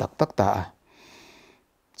som ka ti tak tak ta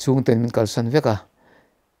chung ten min kal san veka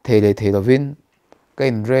theilovin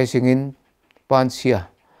kain racing in pan chia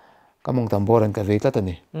kamong tamboran ka veita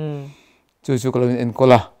tani chu kalin en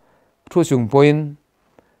kola thu chung point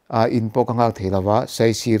in po kanga theilawa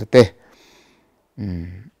sai sir te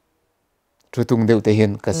thutung deu te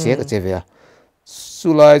hin ka se ka chevea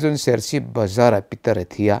sulai jon sership bazara pitare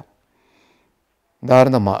thia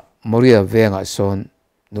darnama moria venga son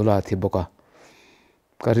nula thiboka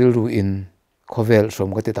karil ru in khovel som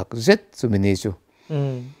gati tak zet chumini chu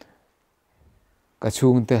ka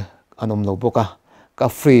chung te anom lo boka ka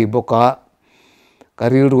free boka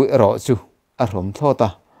karil ru ero chu a rom thlota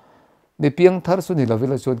mi piang thar su ni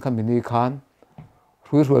lovila chon khamini khan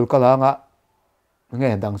hrui rol kalanga nge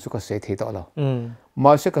dang su ka se thei to lo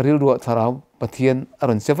mahse karil ru tharau pathian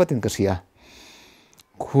aron sevatin ka sia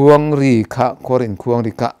khuang ri kha korin khuang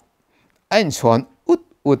ri ka ain chon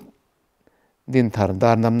ut din thar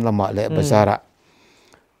dar nam lama le bazara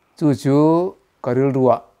chu karil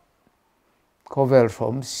ruwa cover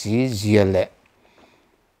from si ziale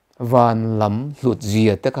van lam lut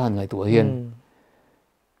zia te kan ngai tu hian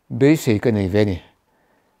be sei ka nei ve ni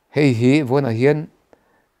hei hi vona hian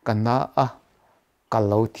kanna a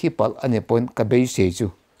kallo thi pal ane point ka be sei chu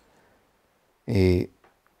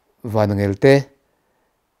van ngelte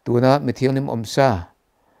tuna mithiang nim omsa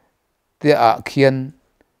te a khian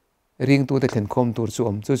ring tu te thlen khom tur chu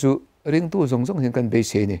om chu ring tu zong hian kan be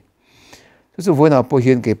sei ni chu vona po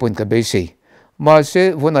hian ke point ka be sei mahse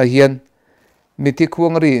vona hian mithi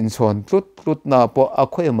khuang ri in chon tlut na po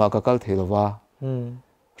akhoi ma ka kal thelwa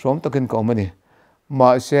rom takin ko mani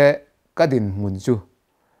mahse kadin mun chu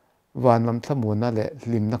van lam thamuna le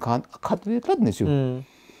lim na khan khat vi khat ni chu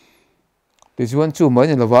ti chuan chu mai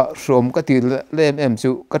ni lawa rom ka ti lem em chu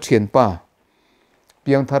ka thian pa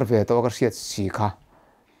piang thar ve to ka hriat si kha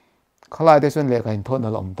khalai de chon le ka in thon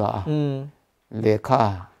alom ta le kha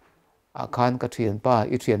a khan ka thian pa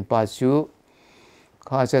I thian pa chu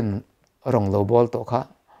kha chen rong lo bol to kha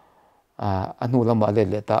anu lama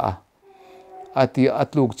le ta ati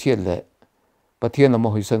atluk chiat le pathian lama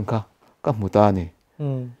hoisan kha ka muta ni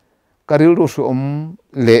karil ru su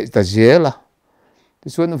le ta jela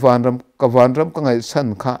tichuan vanram ka ngaihsan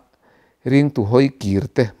kha ring tu hoi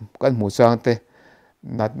kirte kan mu changte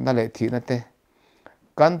nat na le thi na te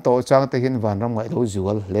kan to changte hin vanram ngai lo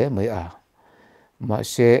zual le mai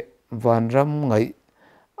mahse vanram ngai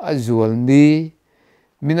a zual ni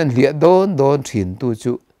minan hlia don thin tu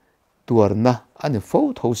chu tuarna ani fo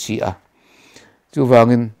tho si chu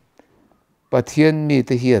wangin pathian mi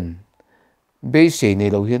te hian be sei nei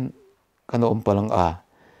lo hian kan om palang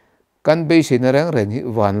kan be sei na reng hi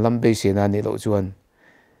van lam be sei na ni lo chuan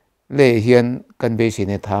le hian kan be se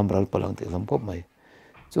ne tham ral palang te lam khop mai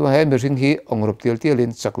chu he mi ring hi ongrop tel tel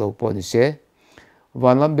in chaklo po ni se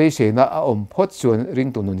van lam be se na a om phot chuan ring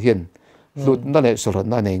tu nun hian lut na le sorot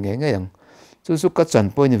na nei nge yang chu chu ka chan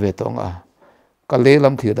po ni ve tong a ka le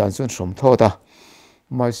lam thi dan chun som tho ta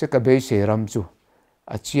mai se ka be se ram chu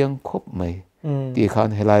a chiang khop mai ti khan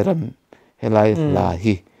helai ram helai la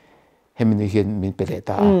hi hemini hian min pele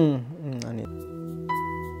ta ani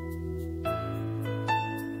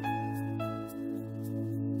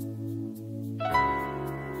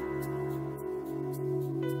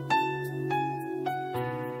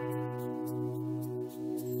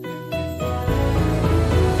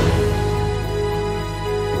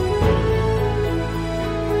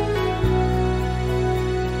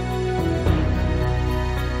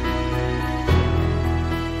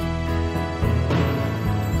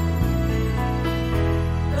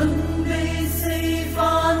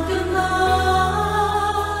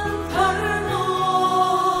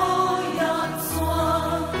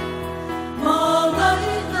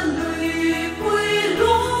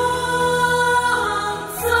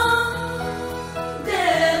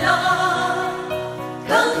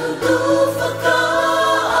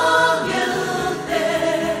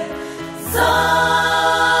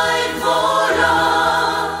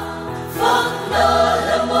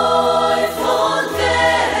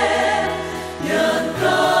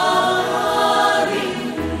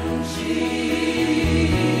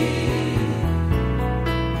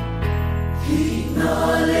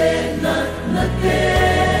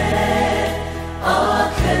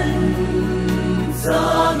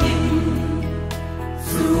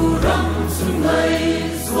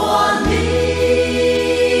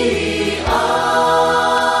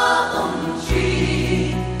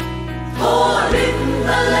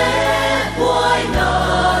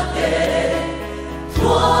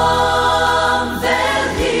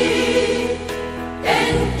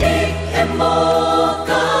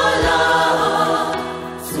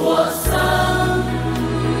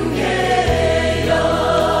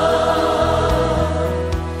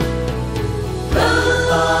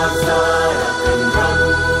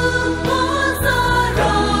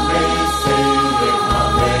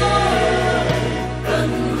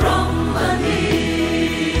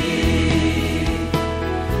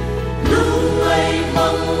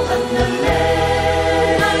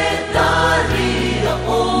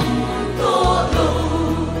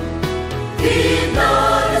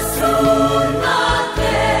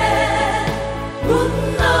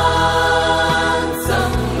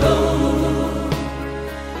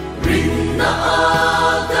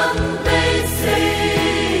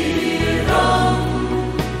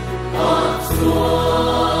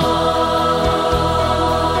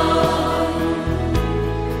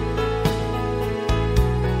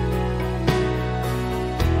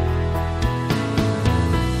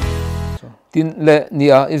tin le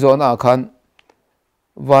nia izona khan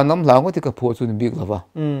vanam lango ti ka pho chu ni big lova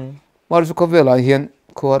mar su ko vela hian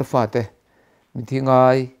khor fa te mi thi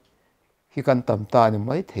ngai hi kan tam ta ni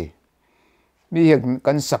mai the mi hek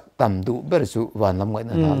kan sak tam du ber chu vanam ngai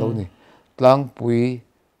na lo ni tlang pui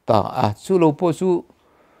ta a chu lo po chu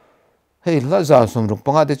hei la za som ruk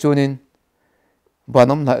panga te chunin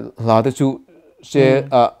vanam la te chu se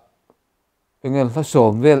a engel fa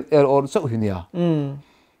som vel er or chau hinia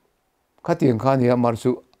khatiang khania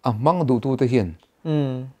marsu amang du tu te hian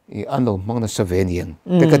I anlo mang na savenian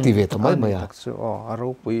te kative ta mai maya so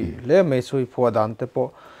aro pui le me sui phuah dan te po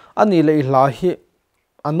ani le hla hi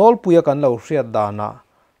anol puya kan lo hriat dana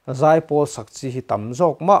zai po sakchi hi tam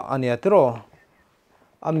jok ma ani atro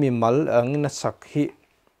ami mal angina sak hi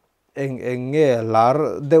eng nge lar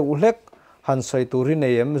deu hlek han soi turi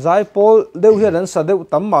neem zai pol deu hian an sa deu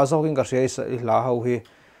tam ma zokin ka sei hla ho hi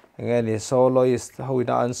nge ni soloist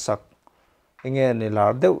hoina an sak nge ni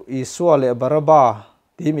lar deu isua le baraba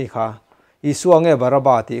ti mi kha isua nge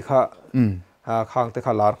baraba ti kha khang te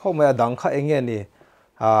kha lar kho me dang kha nge ni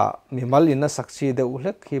mi mal in na sakchi deu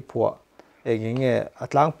hlek hi phuah nge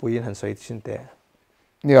atlang puin han soi chin te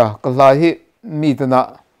nia ka la hi mi tana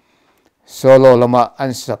solo lama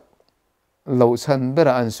an sak lo chan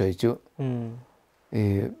bera an soi chu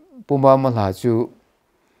puma ma la chu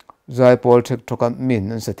zai pol thek thokan min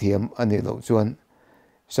an sathiam ani lo chuan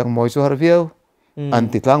sang moi chu har viau an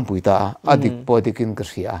ti tlang puita adik podikin ka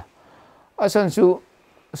hria asan chu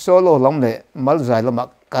solo lam le mal zai lama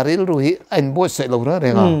karil ru hi an bo se lo ra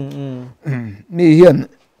renga mi hian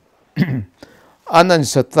anan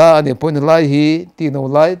sata ani point lai hi ti no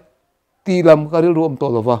lai ti lam karil ru am to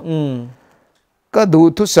lova ka du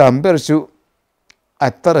thu sam ber chu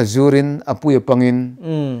atara zurin apuya pangin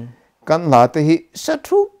kan la te hi sa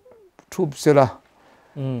thup sela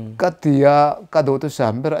katia kado tu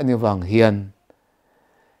samber ani wang hian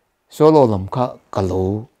solo lam kha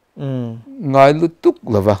kalo ngai lutuk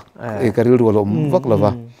lova e karil rolom vak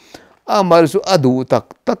lova amar su adu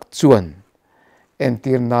tak chuan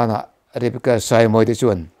entir nana repika sai moi te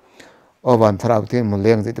chuan ovan tharak tin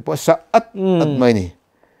muleng te po sa at mai ni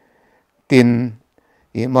tin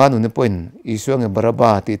i manu ne poin i suang e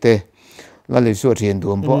baraba ti te lali su thian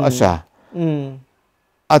dum po asa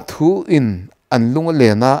athu in an lung le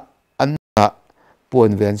na an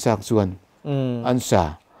pon ven sak chuan an sa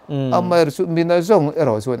amar su mina zong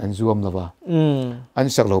ero chuan an zuam lova an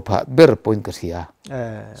sak lo pha ber point ka sia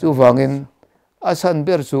su wangin asan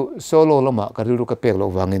ber su solo lama kariru ka pek lo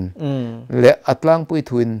wangin le atlang pui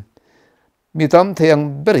thuin mitam theyang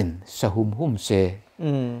berin sahum se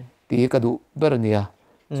ti ka du bernia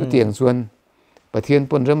chu tiang chuan pathian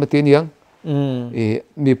pon ram tin yang e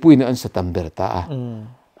mi pui na an satam ber ta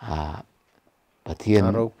a pathian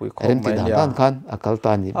ren ti dan khan akal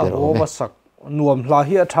ta ni ber o me nuam hla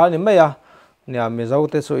hi atha ni mai a nia Mizo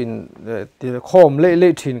te so in ti khom le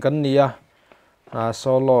thin kan nia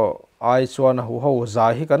solo ai chuan hu ho za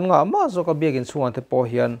hi kan nga ma zo ka biakin chuan te po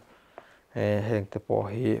hian heng te po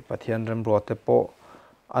hi pathian rem ro te po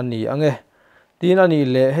ani ange tin ani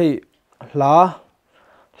le hei hla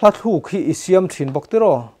thu khi isiam thin bok te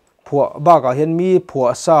ro phuah ba ka hian mi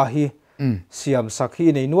phuah sa hi siam sak hi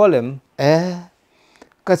nei nualem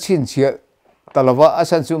ka chin chia talawa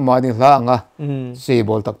asan chu mani hla anga se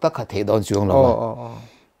bol tak kha the don chuang lawa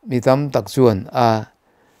mi tam tak chuan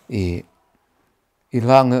i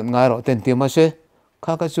hlang ngai ro ten ti ma se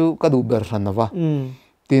kha ka chu ka du ber ran nawa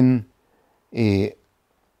tin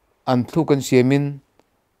an thu kan siamin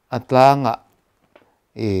atlanga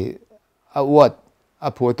awat a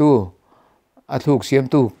phuah tu a thuk siam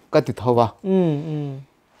tu ka ti thowa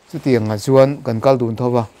chu tianga chuan kan kal dun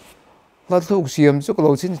thowa la thuk siam chu ko lo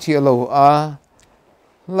chin chi lo a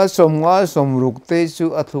la som nga som ruk te chu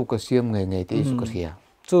a thuk ka siam nge te chu ka ria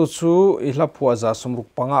chu i hla phuah za som ruk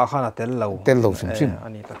panga khana tel lo sim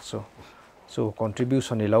ani tak chu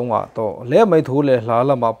contribution ni lo nga to le mai thu le hla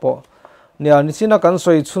lama po nia ni sina kan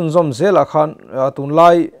soi chhun zom zela khan tun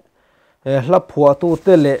lai hla phuah tu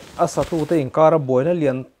te le asa tu te inkara boina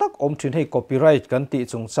lian tak om thin hei copyright kan ti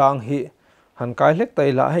chung chang hi han kai hlek tai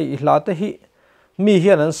la hei hla te hi mi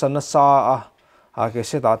hian an san sa a ke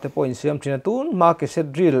se ta te po in siam thina tun ma ke se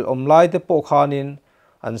drill om lai te po khanin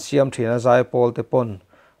an siam thina zai pol te pon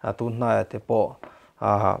tun na te po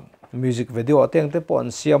music video ateng te po an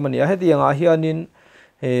siam ani a hetianga hianin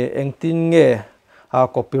engtin nge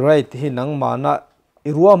copyright hi nang mana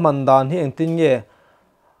irua mandan hi engtin nge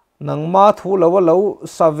nang ma thu lo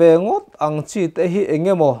savengot ang chi te hi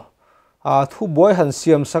engemo thu boy han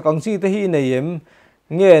siam sak ang chi te hi neiem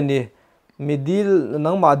nge ni midil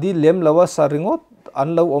nang ma di lemlo saringot an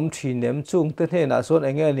lo om thinem chung te the na son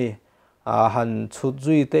enge ni han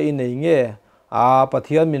chhuizui te in nei nge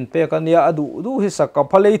pathian min pe kan ya adu du hi sak ka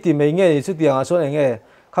phalei ti mai nge ni chu tianga son enge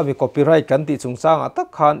khabi copyright kan ti chung chang atak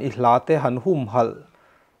khan i hla te han hum hal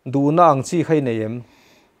du na ang chi khai neiem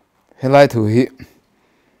helai thu hi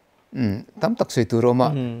tam tak sei T.Romama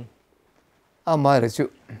ama re chu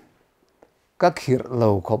ka khir lo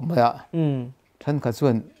khop ma Thenkhat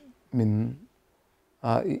chuan min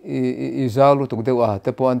i zalu tuk dewa te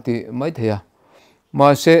po anti mai theya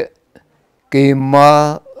mahse ke ma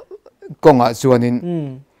konga chuanin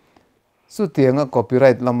su tianga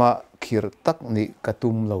copyright lama khir tak ni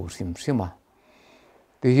katum lo sim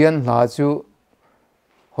ti hian hla chu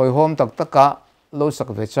hoi hom tak taka lo sak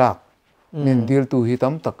ve chak min dil tu hi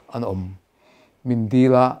tam tak an om min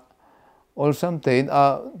dila ol sam te in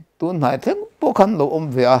tun nai theng po khan lo om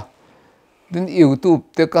ve din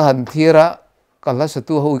YouTube te ka han thira kala sa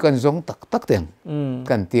tu ho kan zong tak teng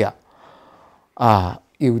kan tia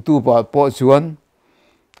YouTube po chuan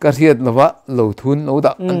ka hriat lawa lo thun lo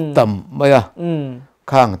da an tam maya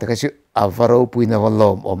khang te ka chu avaro puina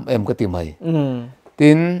walom om em ka ti mai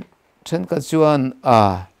tin chen ka chuan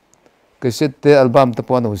cassette te album te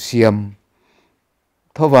pon o siam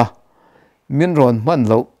thowa min ron man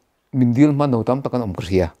lo min dil man no tam takan om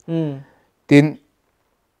kria tin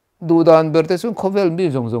du dan berte sun khovel mi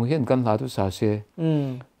zong hian kan la tu sa se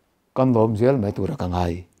kan lom zel mai tu ra ka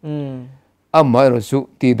ngai amma ro su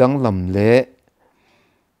ti dang lam le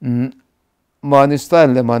mani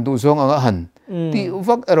style le man du zong anga han ti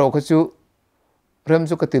vak ero ka chu rem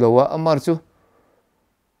chu ka tilowa amar chu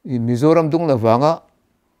i Mizoram dung la wanga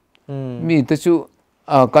mi te chu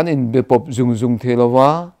kan in be pop zung thelowa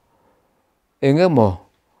engemo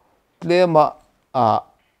tlema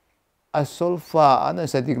asolfa ana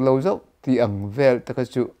sadik lo zo ti ang vel ta ka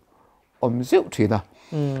chu om zeu thina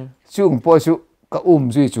chung po chu ka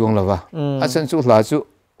zui chuang lova asan chu hla chu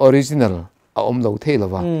original a om lo the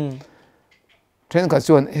lova Thenkhat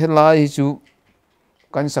chuan helai chu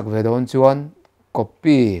kan sak ve don chuan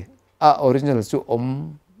copy a original chu om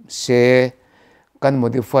se kan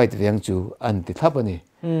modified veng chu an ti thap ani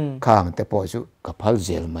khang te po chu ka phal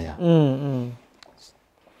zel maya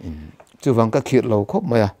chu wang ka khir lo khop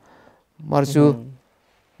maya mar chu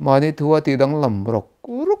mani thua ti dang lam rok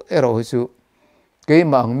ruk ero chu ke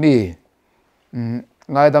mang mi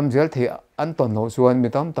ngai dam zel the an ton lo chuan mi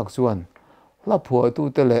tam tak chuan la phuah tu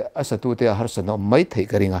te le asa tu te har san mai thei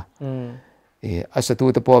karinga asa tu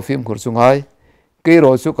te po film khur chungai ke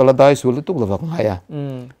ro chu kala dai sul tuk lawak ngaya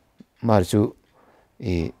mar chu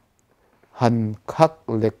han khak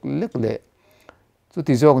lek lek le chu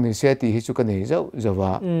ti jong ni se ti hi chu ka nei zau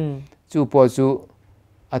zawa chu po chu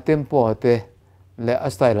a tempo te le a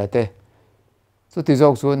style te chu ti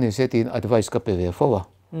jong chu ni se tin advice ka pe ve fowa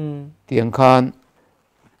tiang khan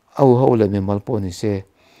au ho le me mal po ni se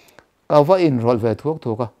ka va in rol ve thuak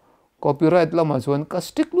thuka copyright lama chuan ka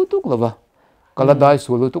stick lu tuk lawa kala dai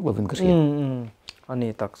su lu tuk lovin ka ri ani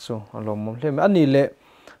tak chu alom mom hlem ani le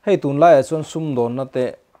hei tun lai chuan sum don na te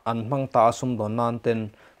an hmang ta sum don nan ten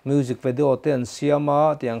music video ten siama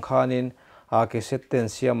tiang khanin a cassette ten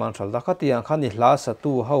siama thal da kha tiang khani hla sa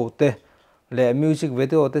tu ho te le music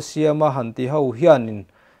video te siama han ti ho hianin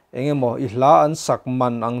engemaw I hla an sak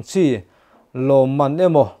man ang chi lo man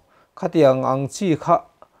emo khatiang ang chi kha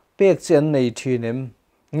pek chen nei thinem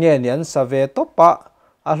nge ni an sa ve topa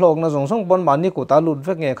a hlok na zong song bon mani ku ta lut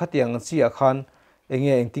ve nge khatiang chi a khan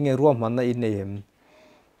enge engtinge ruam man na in neem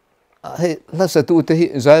hei la sa tu te hi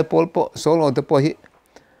zai pol po solo te po hi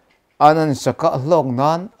anan saka hlok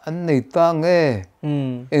nan an nei ta nge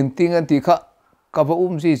engting an ti kha ka ba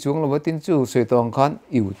ji chung lo tin chu se tong khan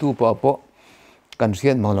iu tu pa po kan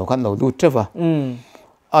hian mang lo khan lo lu trewa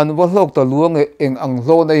an wa hlok ta luang eng ang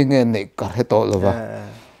hlo nei nge nei ka he to lova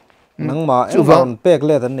nang ma eng pek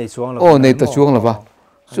le tan nei chuang lo o nei ta chuang lova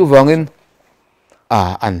chu wangin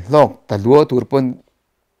an hlok ta luo tur pon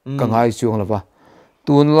ka ngai chuang lova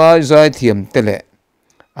tun lai zai thiam tele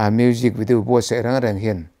a music video bo se rang rang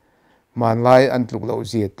hian man lai an tluk lo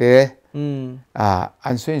ji te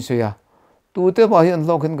an sen se ya tu te ba hian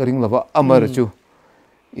hlok hin ka ring lova amar chu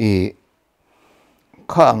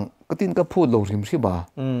khang katin ka phut lo rim si ba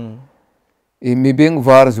mi beng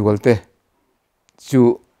var zual te chu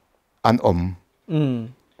an om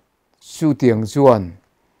chu tiang chuan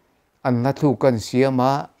an la thu kan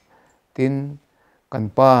siama tin kan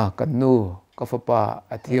pa kan nu ka fa pa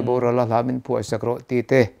a thi bo ra la min phuah sakro ti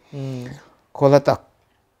te khola tak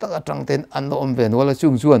tak atang ten an lo om ve no la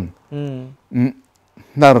chung chuan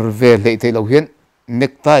nar ve le te lo hian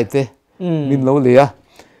necktie te min lo le ya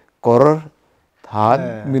kor than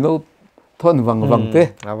min lo thon wang wang te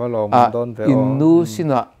inu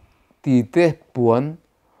sina ti te puan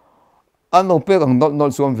an lo pe ang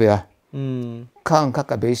nol suam ve a khang kha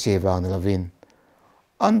ka be se wang la vin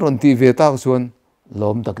an ron ti ve ta chuan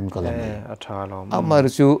lom takin kalam a tha lom amar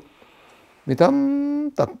chu mitam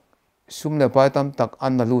tak sum le pai tam tak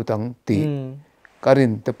an na lu tang ti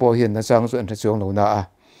karin te po hian na chang chu an thachong lo na a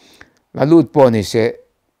la lut po ni se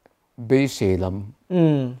be se lam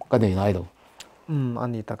ka nei nai lo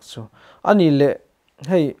ani tak chu ani le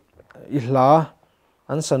hei I hla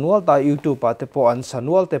an sanual ta YouTube pa te po an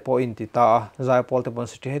sanual te po in ti ta zai pol te pon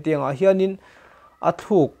sti hetiang a hianin a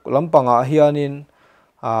thuk lampanga hianin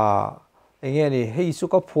enge ni hei chu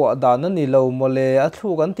ka phuah dan ani lo mole a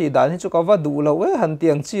thuk an ti dan hi chu ka va du lo han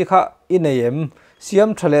tiang chi kha inayem siam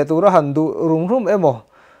thale tura han du rum emo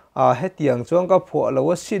hetiang chuang ka phuah lo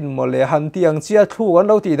sin mole han tiang chi a thuk an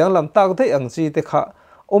lo ti dang lam tak thei ang chi te kha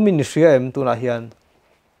omin hria em tu na hian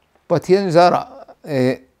Pathian zara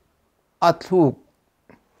a thuk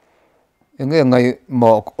enge ngai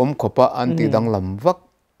mok om khopa an ti dang lam vak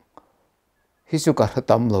hi chu ka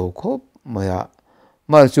tam lo khop maya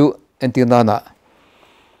mar chu entinana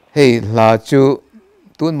hei la chu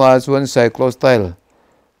tun ma chuan cyclo style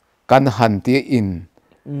kan han ti in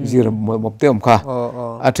zir mop te om kha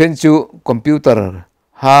a then chu computer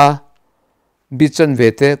ha bitchan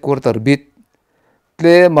vete quarter bit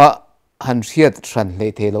tle ma han hriat than le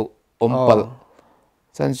thelo om pal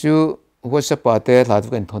chan chu whatsapp ate hlat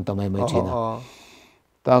kan thon tamai mai thina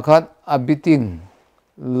ta khat a biting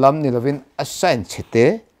lam ni lovin assign chete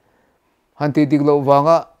han ti diglo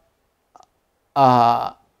wanga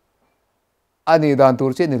ani dan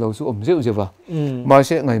tur che ni lo su om zeu zewa ma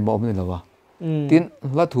se ngai mom ni lawa tin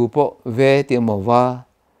la thu po ve ti mo wa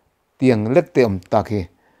tiang lek te om ta khi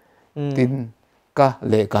tin ka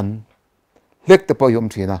le kan lek te po yom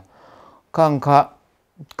thina khang kha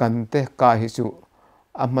kan te ka hi chu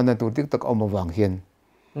amana tu tik tak oma wang hian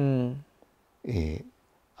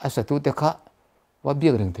asa tu te kha wa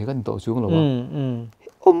biak reng the kan to chung lo wa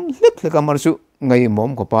lek lek amar chu ngai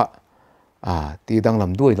mom ko pa ti dang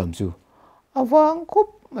lam duai lam chu awang khup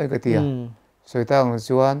mai ka tia soitang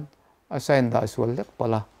chuan asain da sual lek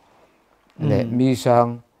pala le mi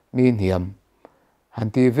sang mi niam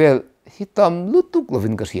hanti vel hitam lutuk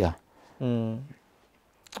lovin ka ria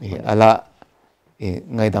ala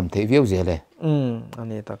ngai dam the viau zele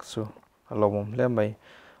ani taksu alomom le mai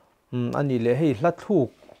ani le hei hlathuk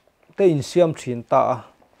te in siam thin ta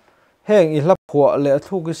heng i hla phuah le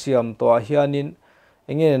thuk i siam to hianin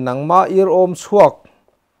enge nangma ir om chuak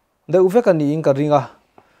deuh vek ani in ka ringa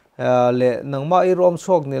le nangma ir om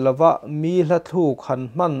chuak ni lawa mi hlathuk han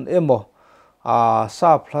man emo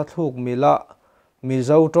sap hlathuk mila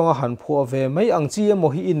Mizo tonga han phuah ve mai ang chi emo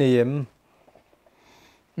hi ineyem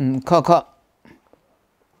kha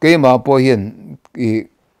ke ma po hian i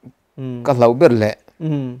ka hlau ber le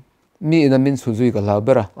mi na min chhuizui ka hlau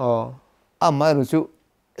bera ama ru chu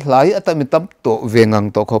hlai atami tam to vengang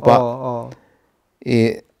to khopa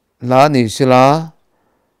la ni sila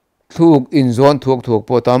thuk in zone thuk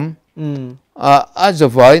potam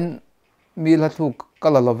azawain mi la thuk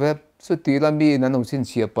kala love su ti la mi na nong sin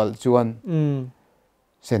chiapal chuan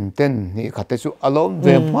senten ni khate chu alom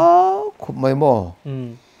ve ma khup mai mo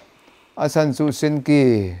asan chu sin ki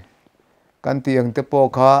kan tiang te po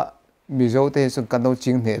kha Mizo te sun kan no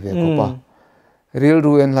ching ne ve ko pa real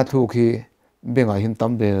ruen la thu khi benga hin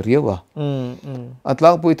tam be riawa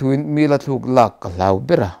atlang pui thuin mi la thuk lak ka lau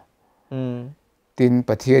bera tin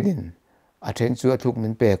pathianin a then chu thuk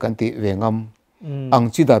min pe kan ti ve ngam ang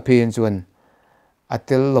chi da phe chuan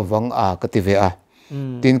atel lowang ka ti ve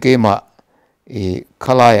tin ke ma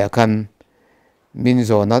khalaya kan min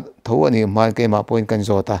zo na tho ani mai ke ma point kan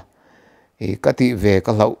zo ta ka ti ve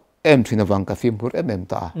ka lau em thina wang ka phim hur em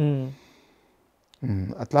ta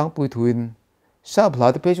atlang pui thuin sab hla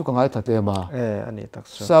te pe chu ka ngai thate ma ani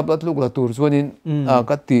taksu sab atluk la tur chuanin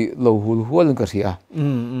ka ti lo hul hual ka ria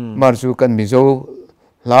mar chu kan Mizo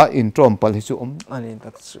la in trom pal hi chu ani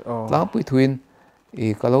taksu tlang pui thuin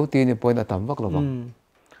ka lo ti ni point atam wak lawang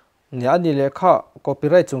ni ani le kha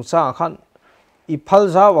copyright chung cha khan i phal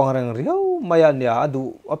za wang reng riau maya nia adu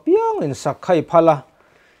apiang in sakhai phala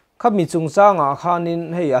khami chung cha nga khanin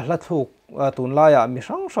hei a hlathuk tun laya mi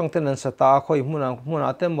sang ten an sata khoi hmuna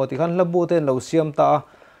te moti khan labu ten lo siam ta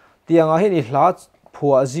tianga hin i hla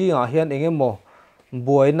phuah zinga hian engemo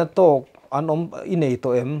boina tok anom inei to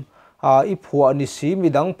em i phuah ni si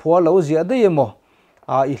midang phuah lo zia de emo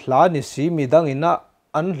i hla ni si midang ina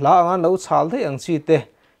an hla anga lo chal the ang chi te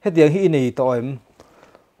hetiang hi inei to em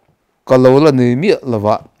kalola ni mi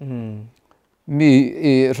lawa mi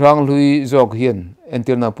rang lui jok hian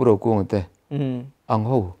entirna puro kung te ang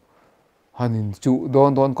ho hanin chu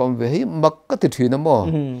don kom ve hi mak ka ti thina mo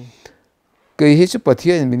ke hi chu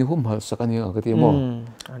Pathian min hum hal sakani ka ti mo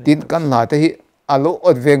tin kan la te hi alo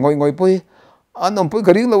ot ve ngoi pui anom pui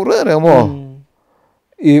garing lo re mo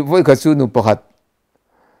i voi ka chu nu pakhat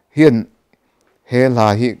hian he la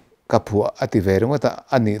hi ka phuah ati ve ronga ta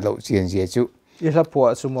ani lo chian je chu i hla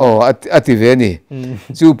phuah chu mo ati ve ni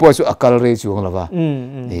chu po chu akal re chu nglawa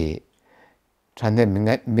thanen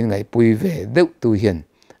min ngai pui ve deuh tu hian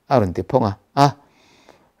aron ti phonga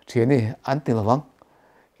thiani an ti lawang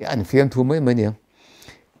an fiam thu mai mai niang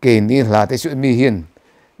ke ni hla te chu mi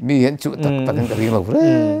hian chu tak ka ring lo re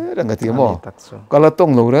ranga ti mo kala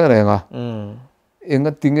tong lo re nga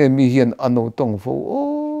enga tinge mi hian ano tong fo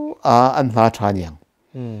an hla tha niang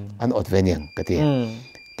an ot ve niang ka ti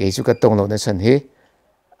ke chu ka tong lo na san he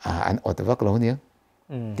an ot vak lo niang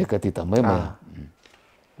te ka ti ta mai mai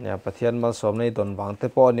nya Pathian ma som nei don wang te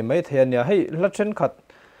po ni mai thian nya hei la Thenkhat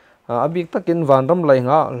abik takin van ram lai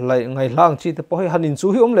nga lai ngai hlang chi te po hei hanin chu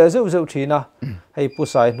hi le zeu thina hei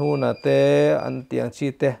pusai nu na te an tiang chi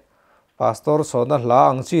te pastor so na hla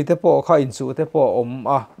ang chi te po kha in chu te po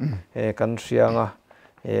kan rianga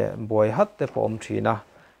boy hat te po thina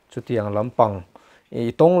chu tiang lampang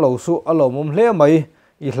tong lo su alomum hle mai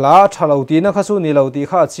i hla thalo ti na kha su ni lo ti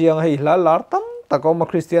kha chiang hei hla lar tam takoma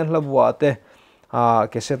Kristian hlawh te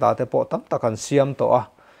keseta te po tam takan siam to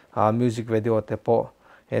music video te po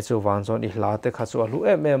chu wan zon i hla te kha chu lu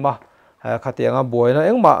em khatianga boina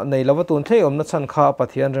engma nei lawa tun thei om na chan kha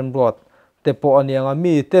Pathian rem rot te po anianga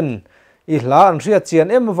mi ten i hla an hriat chian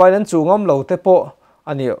em vailan chu ngam lo te po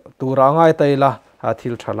ani tura ngai taila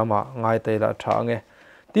thil thalama ngai taila thange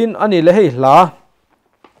tin ani le hei hla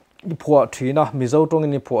i phuah thina Mizo tong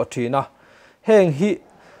ni phuah thina heng hi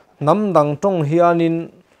namdang tong hianin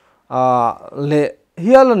le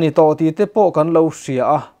hialani to ti te po kan lo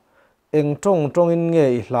hria eng tong in nge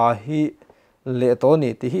i hla hi le to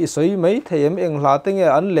ni ti hi soi mai theim eng hla tenge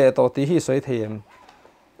an le to ti hi soi theim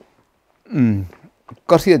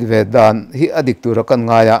ka hriat ve dan hi adik tur kan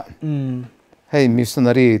ngaya hei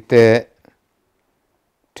missionary te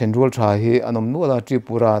thenrul tha hi anom nuala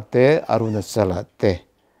Tripura te Arunachal te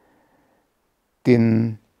tin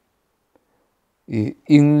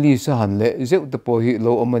English han le zeu te po hi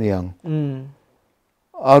lo omaniang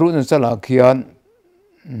Arunachal khian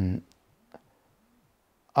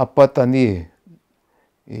apatani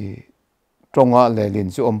tronga le lin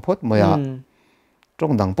chu omphot maya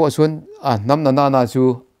trong dang po chuan nam na na chu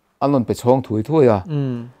alon pe chhong thui thoya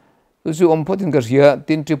chu omphot in ka ria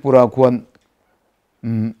tin Tripura khuan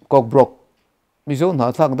kokbrok Mizo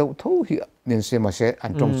na thak do tho hi nin se ma se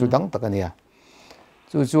an trong chu dang takania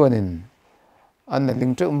chu chuanin an la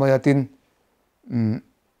ling tre maya tin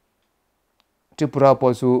Tripura po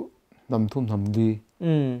chu nam thum nam di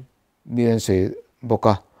ni se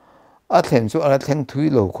boka a thlen chu ala thleng thui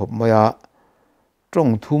lo khop maya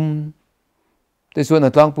trong thum te chuan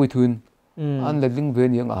atlang pui thun an la ling ve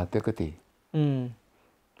niang a te ka ti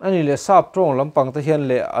ani le sap trong lampang te hian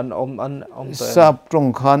le an om to sap trong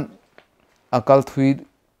khan akal thui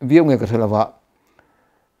viau nge ka thelawa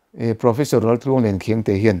professor ral trong len khiang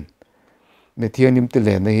te hian methianim te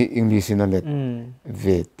le nei English in let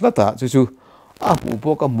ve tlata chu a pu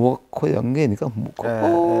po ka mo khoi nge ni ka mu ko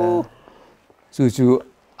chu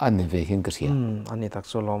an ve hin ka sia ani tak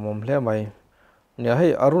so lomom hle mai nia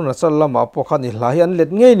hei Arunachal lama po khan hi hla hi an let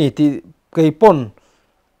nge ni ti keipon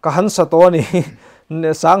ka han sa to ni ne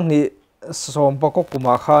sang ni som pa ko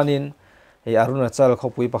kuma khanin ei Arunachal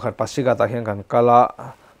khopui pakhat pasiga ta hian kan kala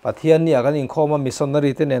Pathian ni akan in khoma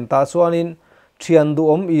missionary te nen ta chuanin thian du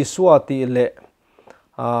om I suati le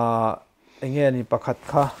enge ni pakhat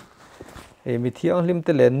kha e mi thiang lim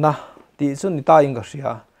te len na ti chun ni ta ing ka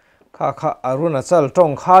ria kha Arunachal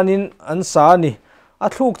tong khanin an sa ni a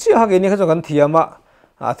thluk chi ha ge ni kha kan thiama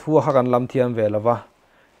a thu ha kan lam thiam ve lawa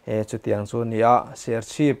e chu tiang chu ni a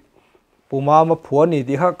sership pumama phuah ni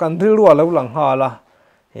ti kha kan ril ruwa lo lang ha la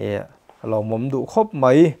e lo mom du khop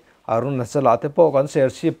mai Arunachal ate po kan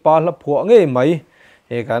sership pa la phuah nge mai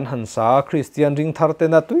e kan hansa Kristian ring thar te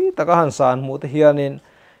na tui taka hansa an mu te hianin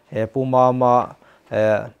e pumama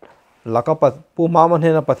lakapat pumama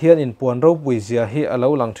hena Pathian in puan ro pui zia hi alo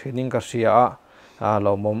lang threning ka ria a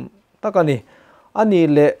lo mom takani ani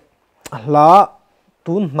le hla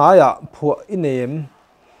tun hnaya phuah inem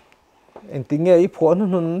engtinge I phuah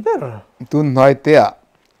nun ber tun hnai te a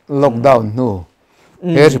lockdown nu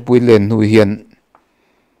he pui len nu hian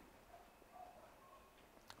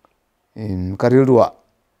in karil ruwa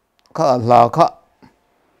kha hla kha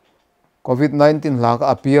COVID-19 hla ka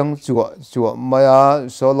apiang chu maya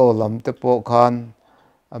solo lam te po khan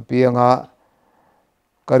apianga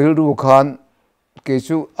karil ru khan ke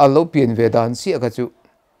chu alo pian vedan si ka chu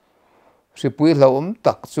sipui hlawm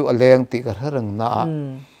tak chu aleng ti ka rang na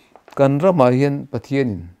kan rama hian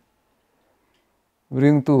Pathianin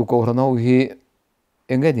ring tu ko rano hi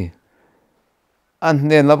engeni an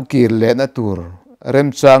ne lab kir le na tur rem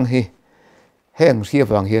chang hi heng ria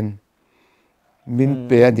wang hian min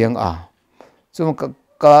pe adiang a chu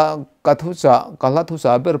ka thu cha ka la thu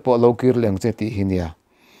cha ber po lo kir leng che ti hinia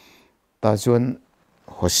ta chuan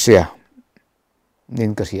hosia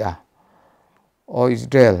nin ka ria o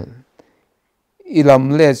Israel ilam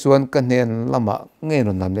le chuan ka nen lama nge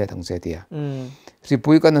no nam le thang che tia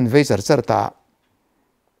sipui kan an ve char ta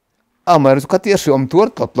amar khati siom tur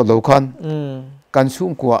tot lo khan kan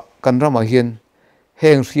sum kwa kan rama hian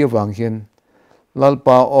heng ria wang hian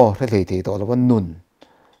lalpa o hlei thei to lo nun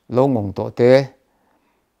lo ngong to te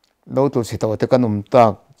lo tu si to te kanum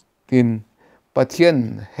tak tin Pathian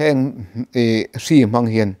heng ri mang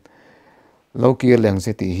hian lo ki leng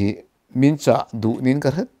se ti hi min cha du nin ka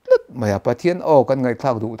ret maya Pathian o kan ngai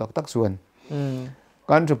thak du tak tak chuan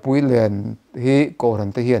kan ru pui len hi ko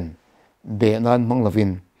ran te hian be nan mang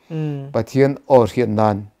lovin Pathian o hian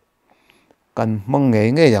nan kan mang nge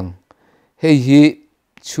nge yang hei hi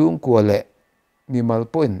chung ko le ni mal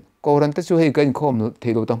point ko ran te chu hei kan khom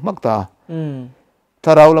thelo ta mak ta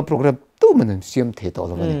tharau la program tu man siam the to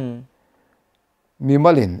lo ni mi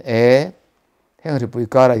malin heng ri pui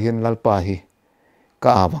kara hian lalpa hi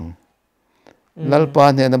ka awang lalpa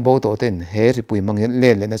ne na bo to ten he ri pui mang hian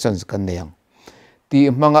le na chan kan neang ti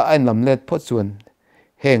hmanga an lam let phot chuan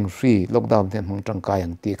heng free lockdown te hmang tangka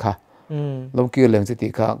yang ti kha lo ki leng che ti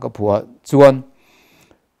kha ka phuah chuan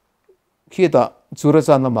khita chura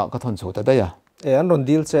chan lama ka thon chho ta da ya an ron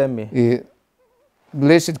deal che mi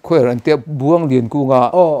blessed choir an te buang lien ku nga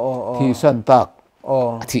thi san tak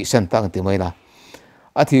thi san tak ti mai la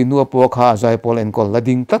a thi nu po kha zai pol en kol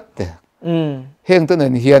lading tat te heng tan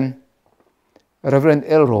an hian Reverend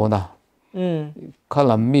El Rona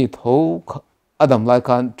khalam mi tho adam lai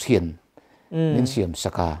khan thian min siam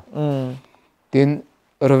saka tin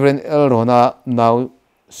Reverend El Rona now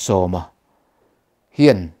soma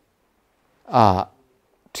hian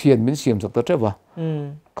thian min siam sak ta trewa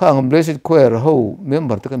khang blessed choir ho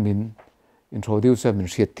member ta min introduce min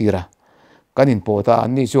hriat tira kanin pota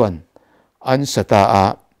an ni chuan an sata a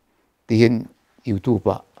tin YouTube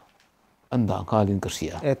a an da khalin ka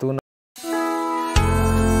sia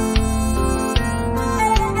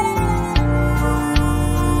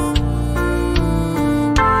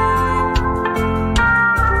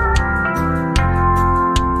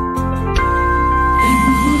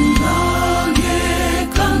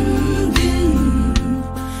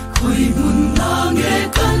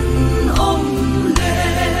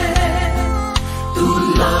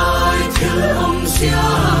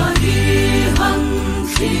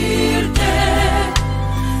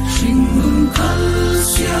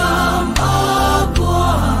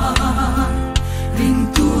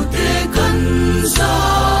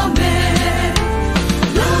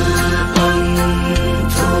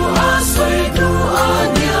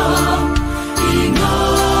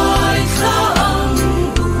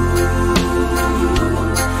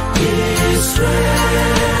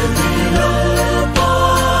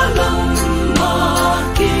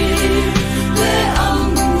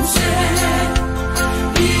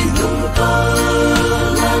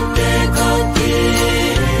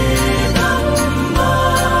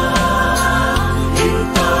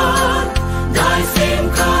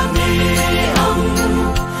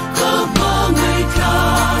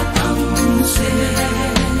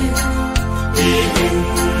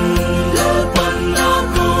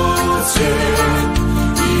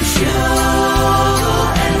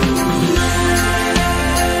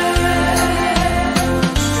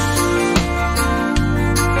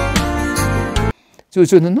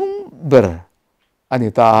chu nung ber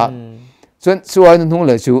anita chuan nung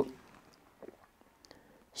le chu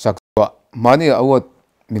sakwa mani award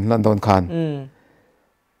min London khan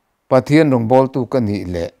Pathian rong bol tu kan ni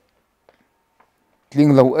le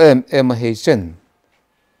linglo em ngaihsan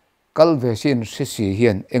kal vesin si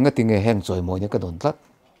hian engatinge heng choi moi ne ka don tlat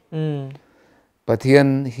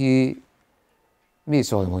Pathian hi mi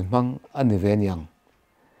choi moi mang ani ven yang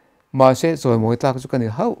mahse choi moi tak chu kan ni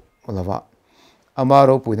hau lawa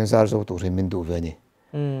amaro puina zar zo tu min du ve ni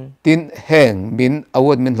tin heng min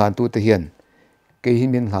award min hlan tu te hian ke hi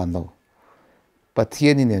min hlan lo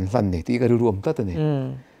Pathian ni nen hlan ni ti ka ruom ta ni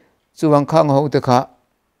chuwang khang ho te kha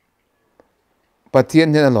Pathian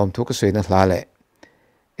ne lom thu ka soina hla le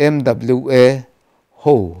MWA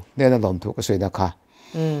ho ne na lom thu ka soina kha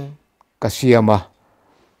ka siama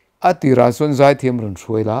atira son zai thiam ron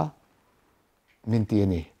throila min ti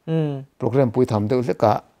ni program pui tham de le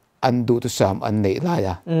ka an du tu sam an nei la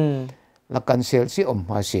ya la cancel si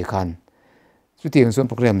ma se khan chu tiang son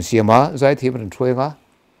program siama zai thiam ron throiga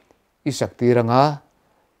i sakti ranga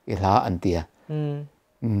i hla an tia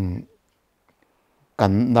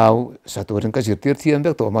kan nau saturin ka jirtir thiam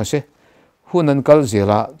bek to ma se hunan kal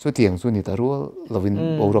zela chu tiang chu ni taru lovin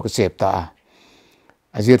boro ka sep ta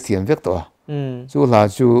ajir thiam bek to chu la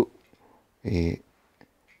chu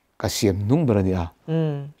ka siam nung berani a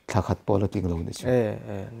thakhat polo ting lo ni chu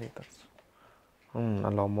ni ta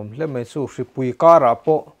alo mom hle mai chu hri pui kara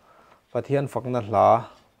po Pathian fakna hla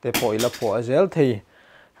te po ila po azel thei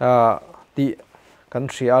ti kan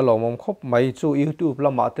ria lo mom khop mai chu YouTube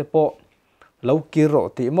lama te po lo kiro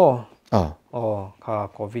ti mo kha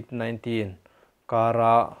COVID-19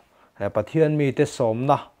 kara Pathian mi te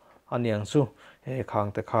somna aniang chu khang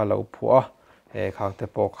te kha lo phuah khang te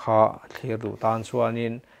po kha thlir du tan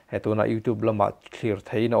chuanin tuna YouTube lama clear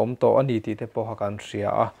theina om to ani ti te po hakan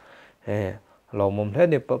ria lo mom hle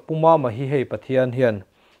ni puma ma hi hei Pathian hian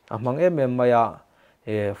amang em maya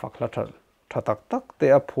fakla thatak tak te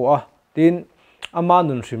a phuah tin ama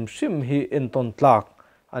nun sim hi enton tlak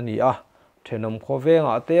ani thenom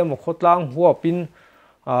khowenga te mo khotlang huapin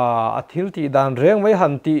athil ti dan reng mai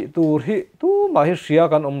han ti tur hi tu ma hi ria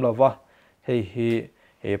kan om lawa hei hi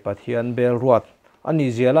Pathian bel ruat ani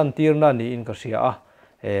zialan tirna ni in ka ria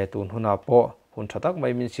tun huna po hun thatak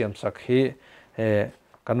mai min siam sak hi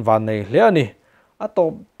kan van nei hle ani ato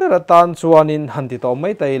peratan chuanin hanti to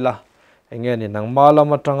mai taila enge ni nang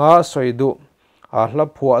malama tanga soidu hla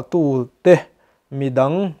phuah tu te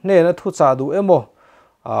midang ne na thu cha du emo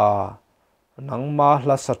nang ma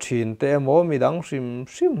hla sathin te emo midang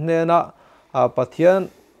sim ne na Pathian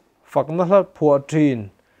fakna hla phuah thin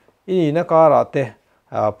ini na kara te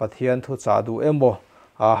Pathian thu cha du emo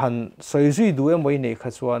han soizui du emo nei kha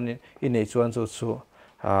chuan in nei chuan chu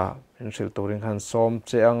in sil torin khan som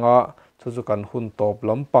che anga chu chu kan hun top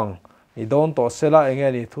lampang ni don to sela enge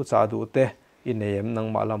ni thu cha du te ineem nang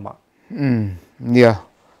ma lama nia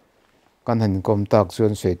kan han kom tak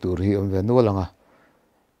chuan sei tur hi om ve nual anga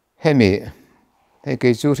hemi hei ke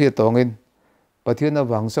chu ri tongin Pathian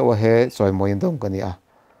awang sa wa he choi moi dong kania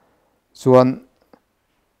chuan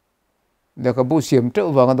leka bu siam treu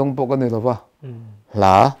wanga dong po kani lova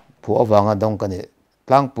hla phuah wanga dong kani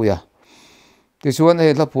tlang puya ti chuan he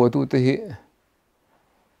la phuah tu te hi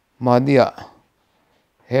mania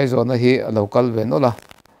he zona hi local ve nola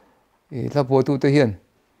i la phuah tu te hian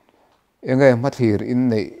enge mathlir in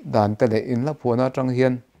nei dan te le in la phuah na tang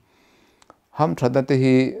hian ham thada te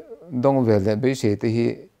hi dong ve le be se te hi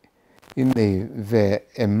in nei ve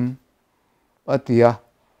em atia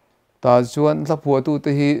ta chuan la phuah tu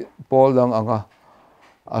te hi pol dang anga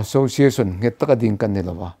association nge taka ding kan ni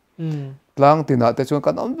lawa tlang tina te chuan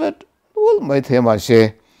kan omvet ul mai thema se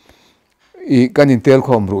i kan in tel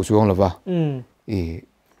khom ru chuang lawa i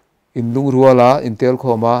in lung ruala in tel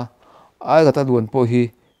khoma ai ga ta luan po hi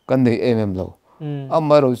kan nei em lo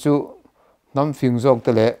amma ro chu nam fing jok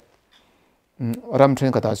te le ram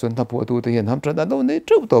thren kata chuan la phuah tu te hian ham tran do nei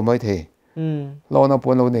tru to mai the lo na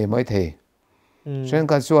pon lo nei mai the thren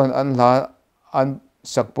ka chuan an hla an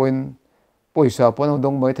sak point poisa pon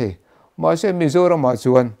dong mai the mahse Mizoram ma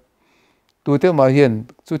chuan tu te ma hian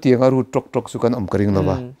chu tianga ru trok trok chu kan om karing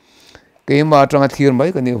lawa ke ma tanga thir mai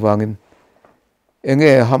kan ni wangin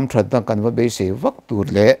enge ham that na kan wa be se wak tur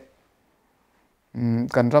le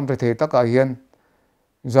kan ram te the taka hian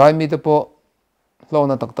zai mi te po lo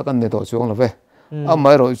na tak tak an ne to chuang lawe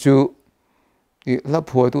amai ro chu i la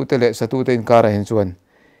phuah tu te le sa tu te in kara hin chuan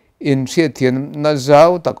in hriat thian na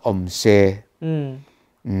zau tak om se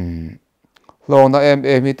hlawh na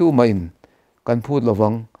em hi tu ma in kan phut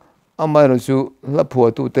lowang amai ro chu la phuah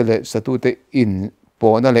tu te le sa tu te in po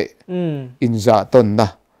na le in za ton na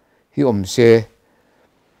hi om se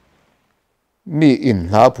mi in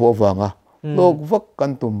hla phuah wanga lok vak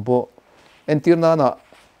kan tum po entirna na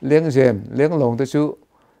leng jem leng long te chu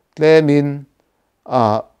tlemin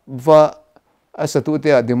va asatu te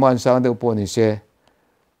demand sang de po ni se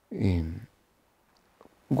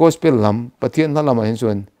gospel lam Pathian na lama hin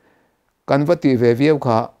chuan kan vati ve viau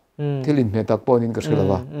kha thilin me tak po nin ka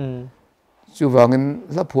thrilawa chu wangin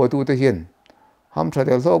la phuah tu te hian ham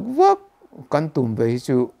thadel lok vak kan tum ve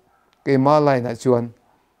chu ke ma lai na chuan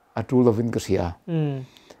atu lovin ka thria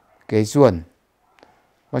ke chuan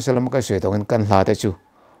masalam ka se tongin kan hla te chu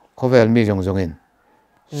khovel mi jong jongin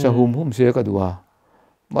sahum hum se ka duwa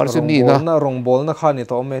marse mi na rong bol na khani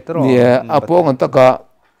to me tro ni apong an taka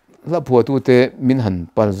la phuah tu te min han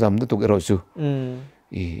pal jam du tuk ero chu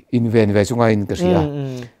i inven ve chunga in ka sia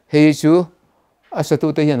hei chu asatu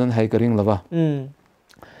te hian an hai ka ring lawa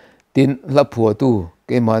tin la phuah tu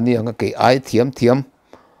ke mani anga ke ai thiam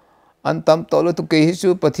an tam to lo tu ke hi chu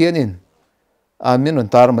Pathian in min on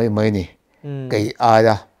tar mai mai ni ke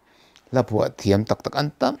aya la phuah thiam tak tak an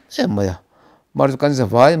tam em maya mar kan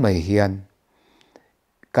zawai mai hian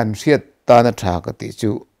kan hriat ta na tha ka ti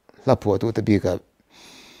chu la phuah tu te bi ka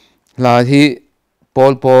la hi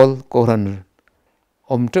pol ko ran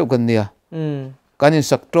om treu kan nia kan in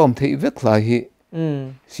sak trom thei vek la hi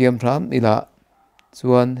siam thram ila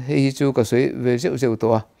chuan hei chu ka soi ve zeu to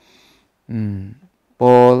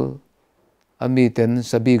pol ami ten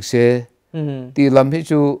sabik se ti lam hi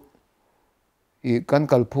chu i kan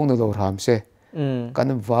kal phung na lo ram se kan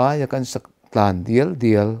va ya kan sak tlan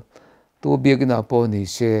dial tu biagina po ni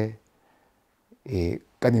se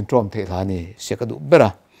kan in trom thei la ni se ka du bera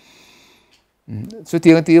chu ti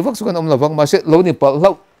vak chu kan om lawang ma se lo ni pal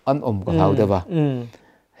lau an om ka lau dewa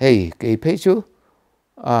hey ke phei chu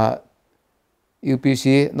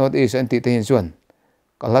UPC North East anti te hin chuan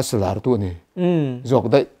kala salar tu ni jok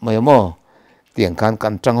dai mai mo Thenkhat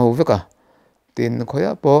kan tang ho veka tin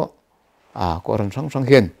khoya po ko ran sang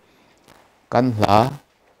hian kan hla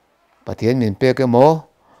Pathian min pe ke mo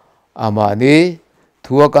ama ni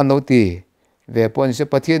thua kan no ti ve pon se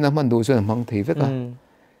Pathian na man du chuan mang thei veka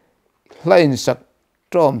hlain sak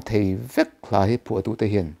trom thei vek hla hi phuah tu te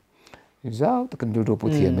hian zau ta kan du pu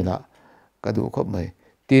thiam mina ka du khop mai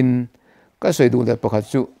tin ka soi du le pakhat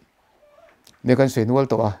chu me kan soi nual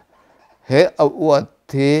to he awat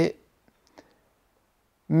the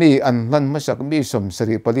mi an hlan masak mi som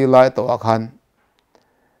sari pali lai to khan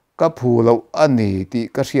ka phu lo ani ti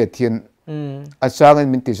ka hriat thian achang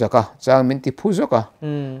min ti zaka chang min ti phu zaka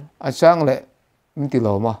achang le min ti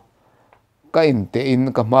lo ma ka in te in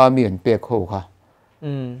ka ma mi an pe kho kha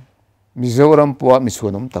Mizoram puah mi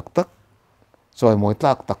chuanom tak choi moi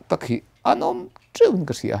tlak tak hi anom treun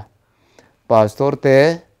ka sia pastor te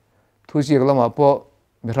thu chiak lama po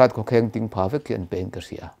mi hrat ko kheng ting pha ve kian pen ka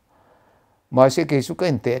sia mahse ke su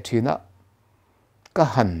kan te thina ka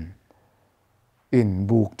han in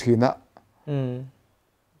buk thina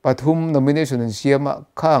pathum nomination in siama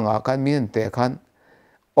khanga kan min te khan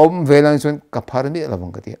om velang chun ka pharmi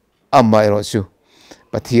lawang ka ti amai ro su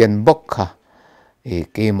Pathian bok kha e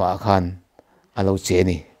ke ma khan alo che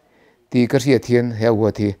ni ti ka ria thian he wa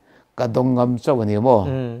thi ka dong ngam chaw ni mo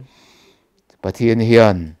Pathian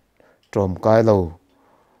hian trom kai lo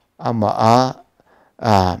ama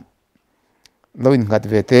a loin ngat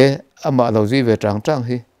ve te ama lo ji ve tang tang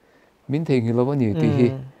hi min thei hi lo ni ti hi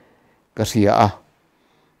ka ria a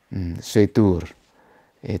seitur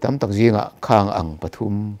e tam tak zinga khang ang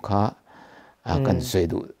pathum kha a kan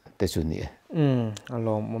seidu te chu ni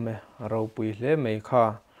alom mome ro pui hle mai kha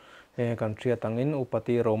e kan thria tangin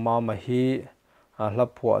upati Romama hi hla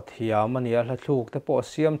phuah thiam ani a hla thluk te po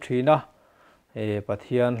siam thina e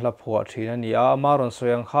Pathian hla phuah thina ni a maron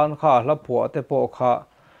soyang khan kha hla phuah te po kha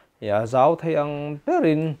ya zau thei ang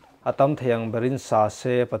berin atam theiang berin sa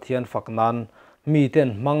se Pathian faknan mi ten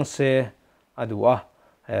hmangse adua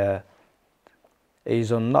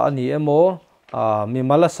eizon na ani emo mi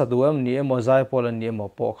mala sadu em ni emo zai pol ni emo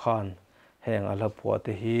po khan heng ala phuah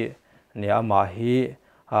te hi ni ama hi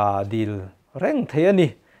dil reng thei ani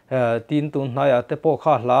tin tun hnaya te po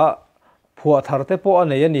kha hla phuah thar te po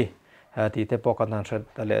anei ani ti te po kan han thret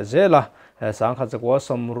tale zela sangkhat zakwa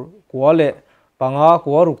som kwale panga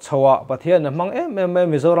kwa ruk chawa Pathian hmang em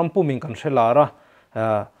Mizoram pumin kan threlara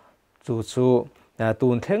chu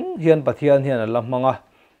tun thleng hian Pathian hian ala hmanga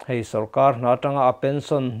hei sarkar na tanga a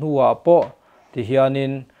pension nual po ti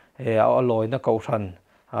hianin a loina ko than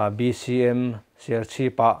BCM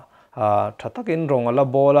serchipa thatakin rong ala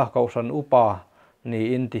bola ko than upa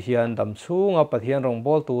ni in ti hian dam chunga Pathian rong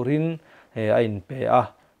bol turin a in pe a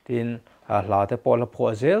tin hla te pola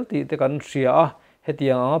phuah zel ti te kan hria a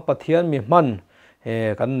hetiang anga Pathian mi man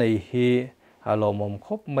kan nei hi lomom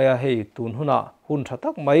khop maya hei tun huna hun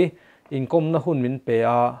thatak mai inkom na hun min pe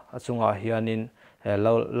a achunga hianin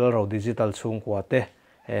lo digital chhungkaw te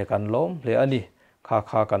kan lom hle ani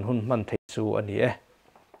kha kan hun man thei chu ani